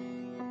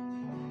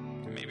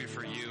 And maybe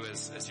for you,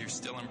 as you're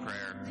still in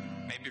prayer,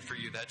 maybe for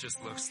you that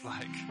just looks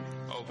like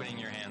opening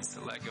your hands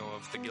to let go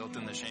of the guilt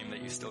and the shame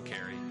that you still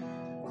carry,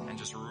 and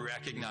just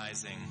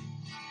recognizing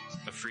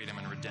the freedom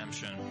and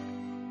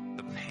redemption,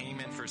 the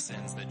payment for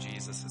sins that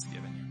Jesus has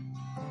given you.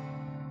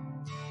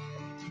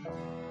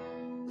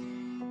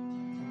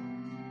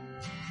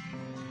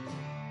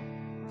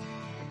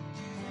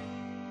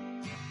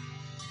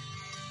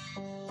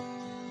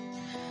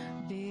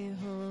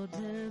 Behold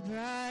the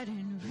bright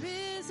and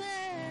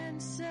risen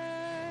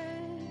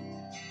sun,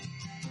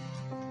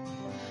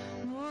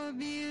 more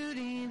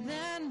beauty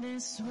than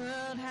this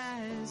world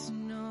has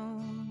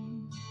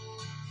known.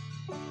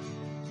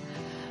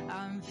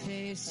 I'm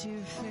face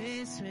to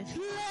face with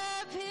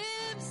love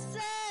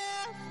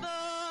himself.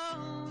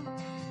 Oh,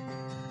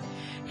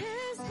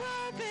 his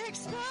perfect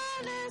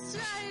spotless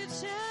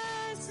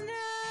righteousness.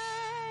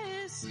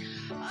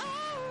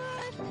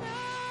 Oh,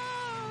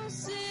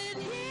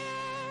 1,000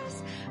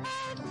 years,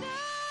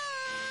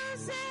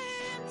 1,000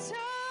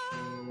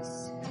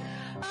 tongues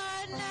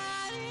are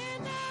not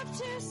enough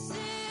to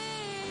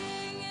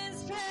sing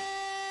his praise.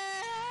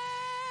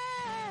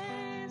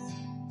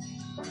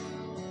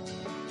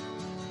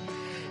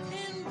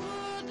 And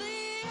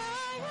boldly I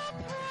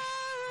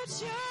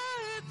approach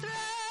your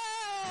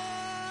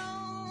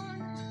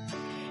throne,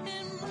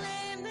 and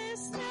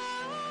blameless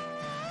now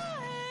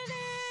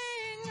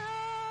running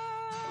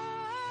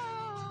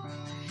home.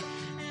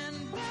 And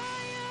by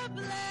your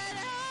blood I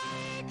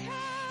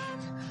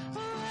come,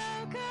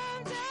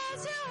 welcomed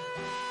as your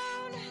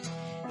own,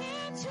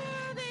 into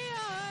the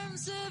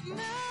arms of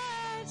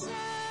majesty.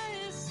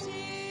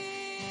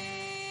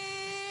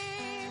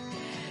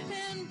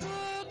 And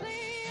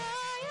boldly I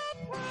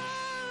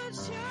approach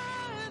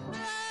your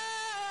throne,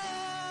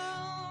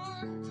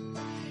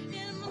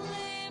 and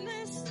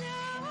blameless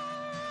now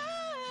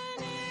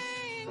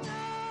running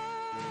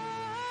home.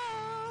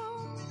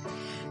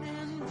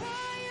 And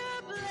by your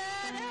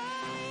blood I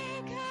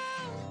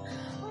come,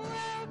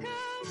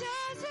 welcomed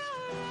as your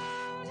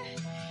own,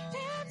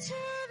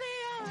 into the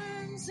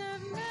arms of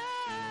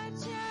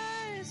majesty.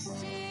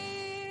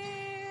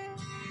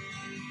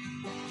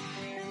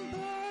 And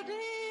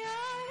boldly I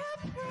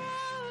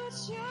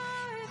approach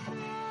your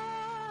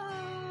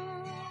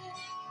throne,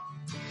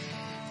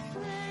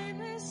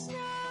 blameless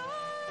now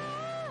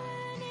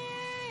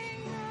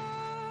running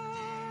home.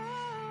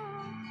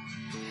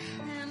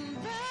 And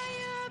by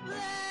your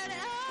blood I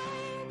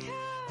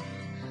come,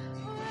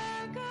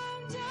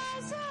 welcomed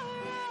as our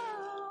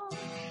own,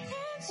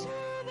 into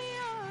the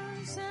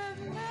arms of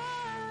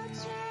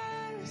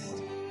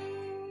majesty.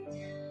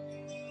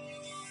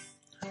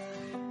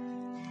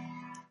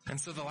 And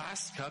so the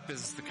last cup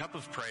is the cup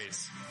of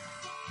praise.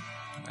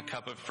 A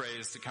cup of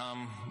praise to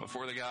come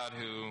before the God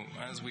who,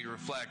 as we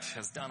reflect,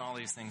 has done all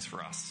these things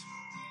for us.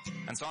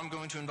 And so I'm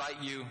going to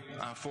invite you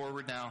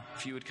forward now.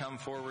 If you would come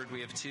forward,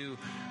 we have two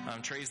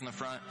trays in the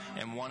front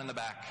and one in the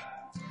back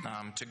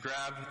to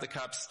grab the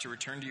cups, to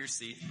return to your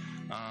seat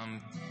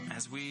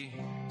as we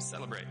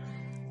celebrate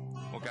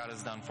what God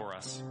has done for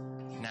us.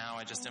 Now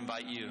I just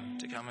invite you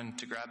to come and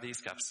to grab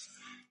these cups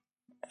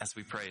as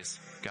we praise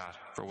God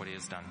for what he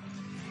has done.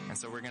 And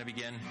so we're going to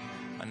begin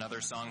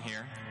another song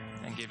here.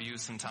 and give you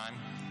some time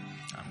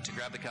to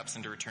grab the cups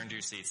and to return to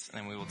your seats, and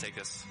then we will take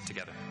this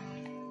together.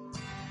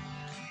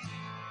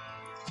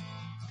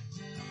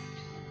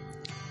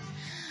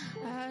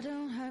 I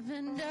don't have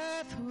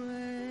enough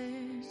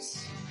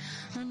words.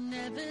 I'll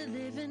never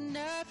live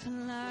enough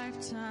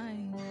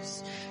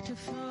lifetimes to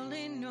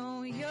fully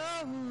know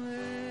your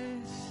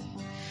worth,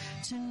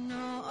 to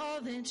know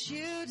all that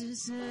you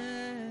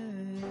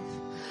deserve.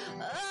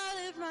 All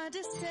of my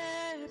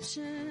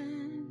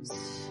deceptions,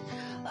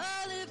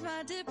 all of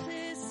my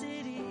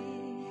duplicity,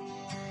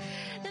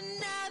 and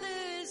now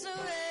there is a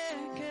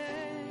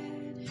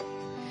record.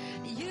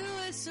 You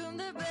assume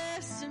the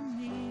best of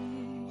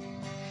me.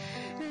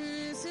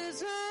 This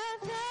is why I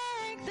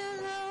thank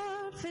the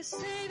Lord for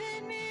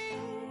saving me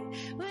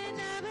when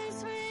I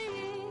was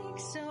weak.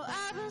 So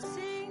I will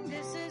sing.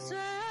 This is why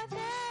I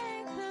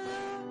thank the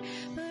Lord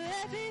for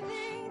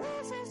everything.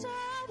 This is why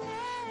I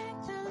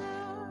thank the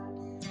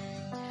Lord.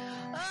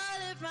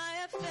 All of my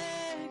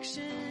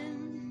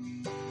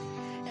affection,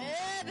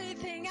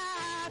 everything I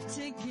have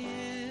to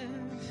give,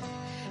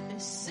 the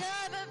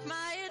sum of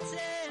my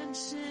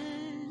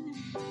attention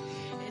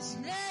is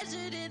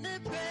measured in the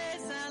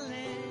praise I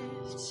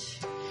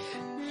lift.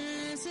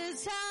 This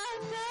is how I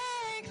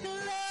thank the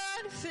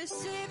Lord for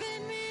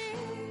saving me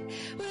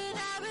when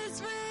I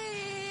was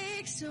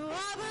weak. So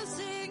I will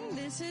sing.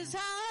 This is how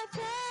I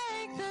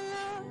thank the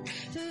Lord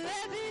for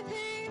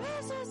everything.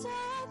 This is how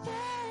I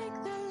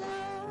thank the Lord.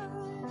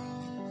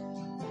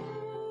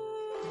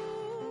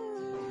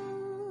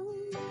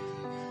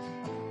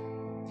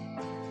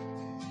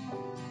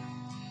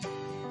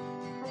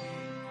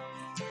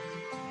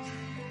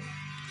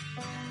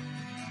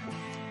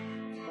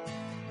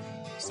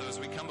 So as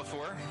we come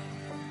before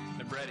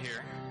the bread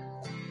here,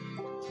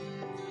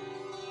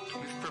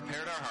 we've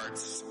prepared our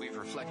hearts, we've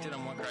reflected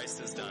on what Christ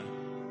has done.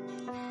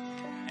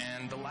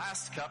 And the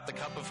last cup, the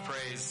cup of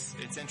praise,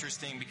 it's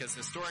interesting because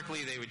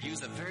historically they would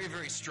use a very,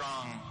 very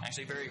strong,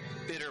 actually very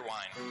bitter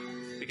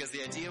wine. Because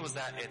the idea was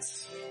that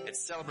it's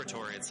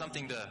celebratory, it's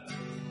something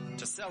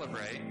to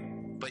celebrate,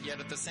 but yet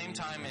at the same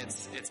time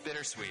it's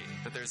bittersweet.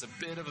 But there's a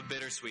bit of a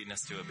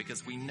bittersweetness to it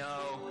because we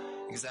know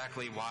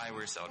exactly why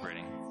we're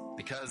celebrating.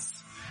 Because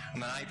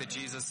on the night that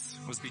Jesus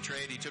was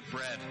betrayed, he took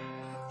bread,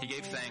 he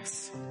gave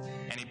thanks,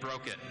 and he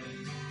broke it.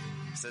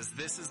 He says,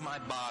 "This is my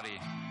body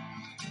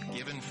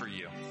given for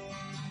you."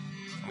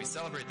 And we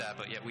celebrate that,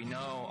 but yet we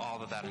know all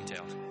that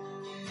entailed.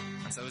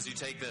 And so as you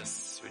take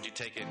this, would you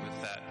take it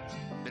with that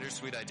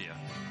bittersweet idea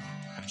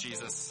of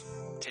Jesus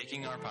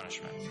taking our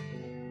punishment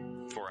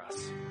for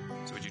us?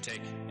 So would you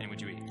take and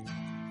would you eat?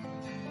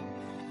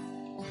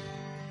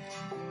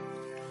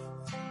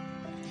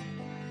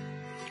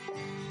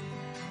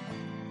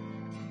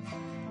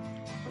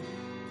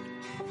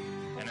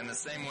 And in the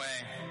same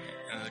way,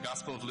 in the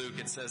Gospel of Luke,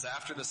 it says,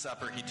 after the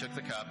supper, he took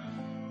the cup,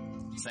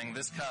 saying,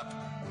 "This cup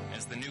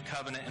is the new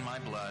covenant in my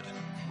blood,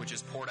 which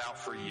is poured out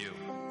for you."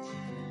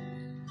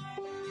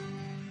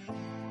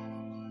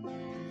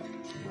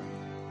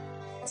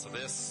 So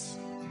this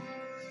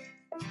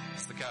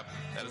is the cup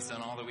that has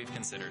done all that we've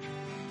considered.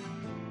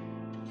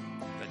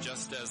 That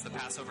just as the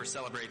Passover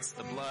celebrates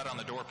the blood on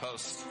the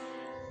doorpost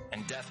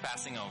and death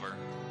passing over,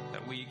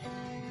 that we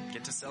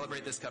get to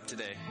celebrate this cup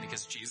today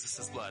because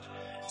Jesus' blood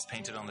is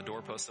painted on the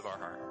doorposts of our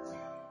heart,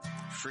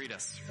 freed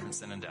us from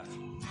sin and death.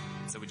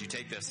 So would you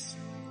take this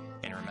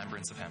in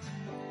remembrance of him?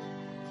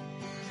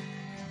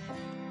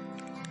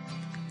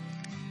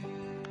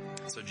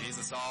 So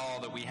Jesus, all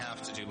that we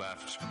have to do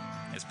left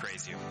is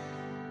praise you.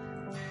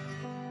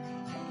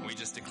 We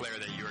just declare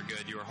that you are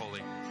good, you are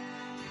holy,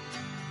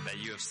 that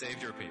you have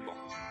saved your people.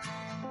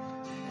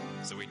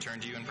 So we turn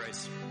to you in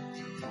praise.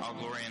 All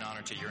glory and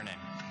honor to your name.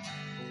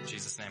 In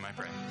Jesus' name I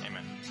pray.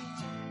 Amen.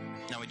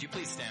 Now would you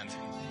please stand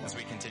as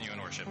we continue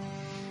in worship?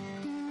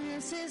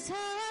 This is how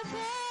I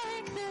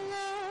thank the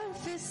Lord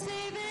for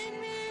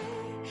saving me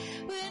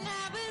when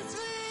I was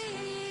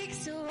weak.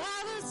 So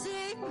I will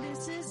sing.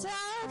 This is how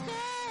I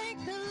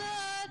thank the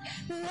Lord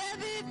for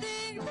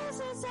everything. This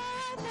is how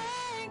I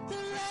thank the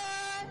Lord.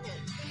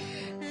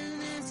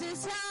 And this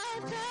is how I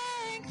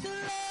thank the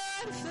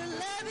Lord for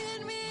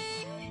loving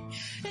me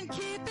and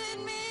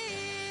keeping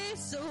me.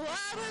 So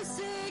I will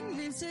sing.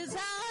 This is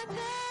how I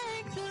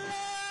thank the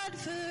Lord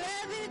for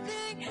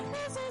everything.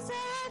 This is how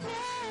I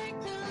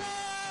thank the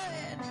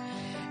Lord.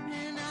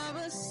 And I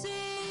will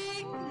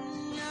sing,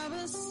 I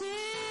will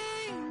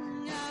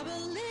sing, I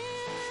will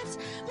lift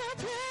my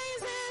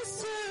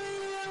praises to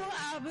you.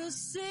 I will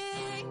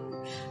sing,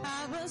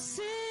 I will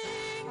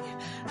sing,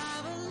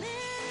 I will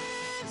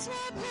lift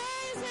my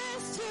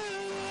praises to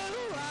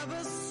you. I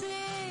will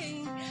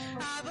sing,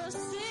 I will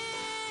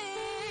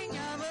sing,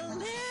 I will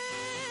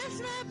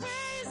lift my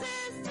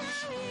praises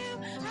to you.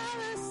 I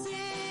will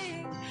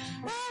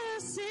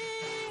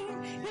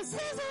sing, yes,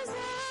 this is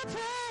how I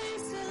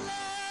praise the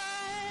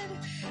Lord.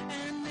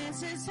 And this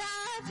is how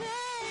I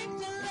thank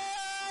the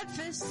Lord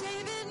for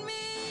saving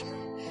me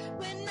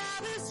when I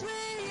was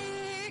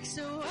weak.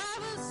 So I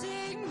will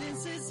sing.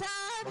 This is how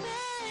I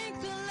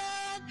thank the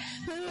Lord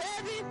for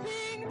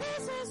everything.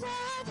 This is how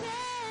I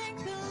thank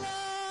the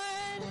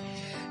Lord.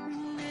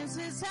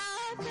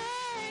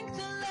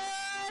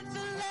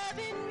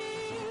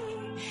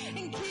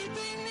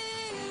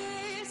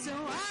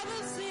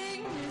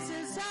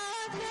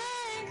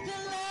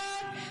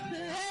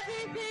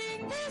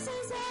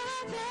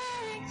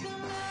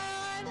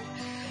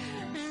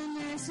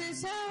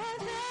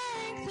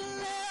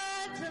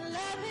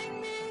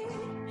 loving me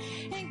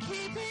and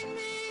keeping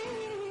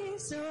me.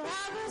 So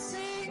I will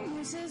sing,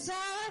 this is how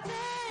I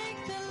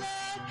thank the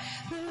Lord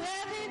for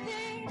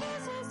everything.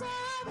 This is how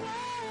I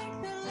thank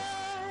the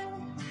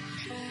Lord.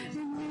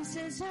 And this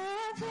is how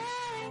I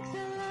thank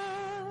the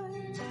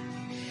Lord.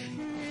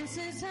 This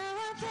is how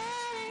I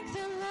thank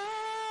the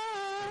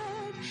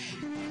Lord.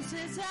 This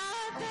is how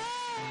I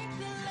thank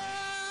the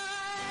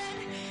Lord.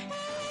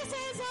 This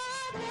is how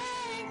I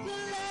thank the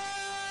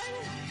Lord.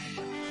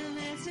 And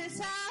this is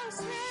how I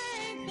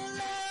thank the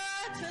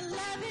Lord for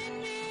loving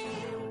me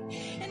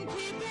and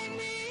keeping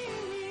me.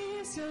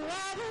 So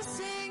I will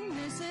sing,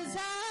 this is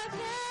how I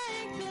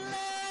thank the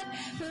Lord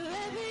for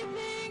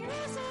everything.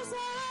 This is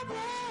how I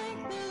thank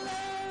the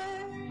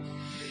Lord.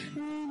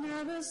 And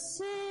I will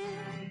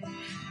sing,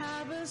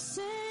 I will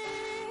sing,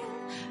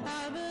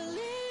 I will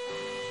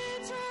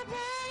lift my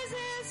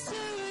praises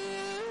to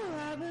you.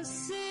 I will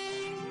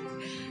sing,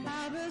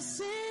 I will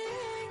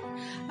sing,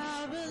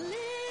 I will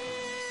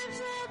lift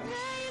my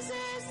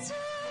praises to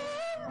you.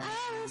 I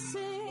will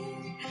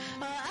sing,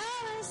 oh, I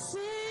will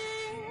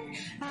sing,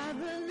 I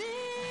will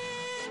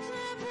lift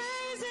my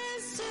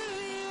praises to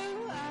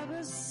you. I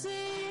will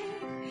sing,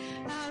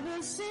 I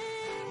will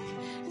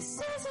sing, this is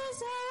how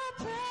I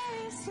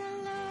praise the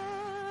Lord.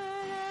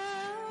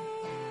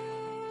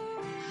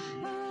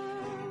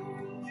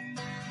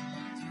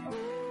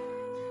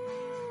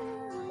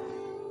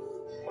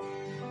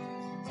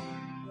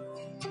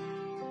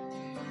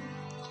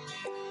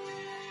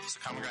 So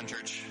Common Ground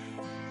Church,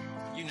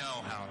 you know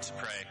how to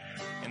pray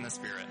in the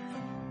Spirit.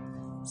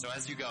 So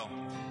as you go,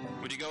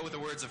 would you go with the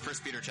words of 1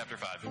 Peter chapter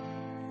 5?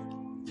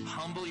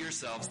 Humble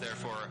yourselves,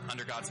 therefore,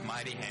 under God's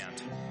mighty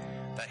hand,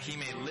 that he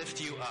may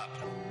lift you up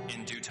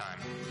in due time.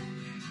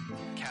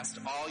 Cast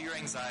all your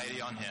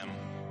anxiety on him,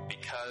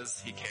 because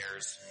he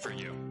cares for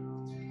you.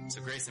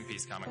 So grace and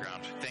peace, Common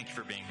Ground. Thank you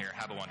for being here.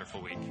 Have a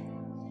wonderful week.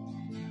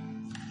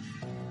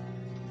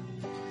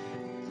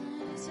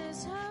 This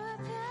is how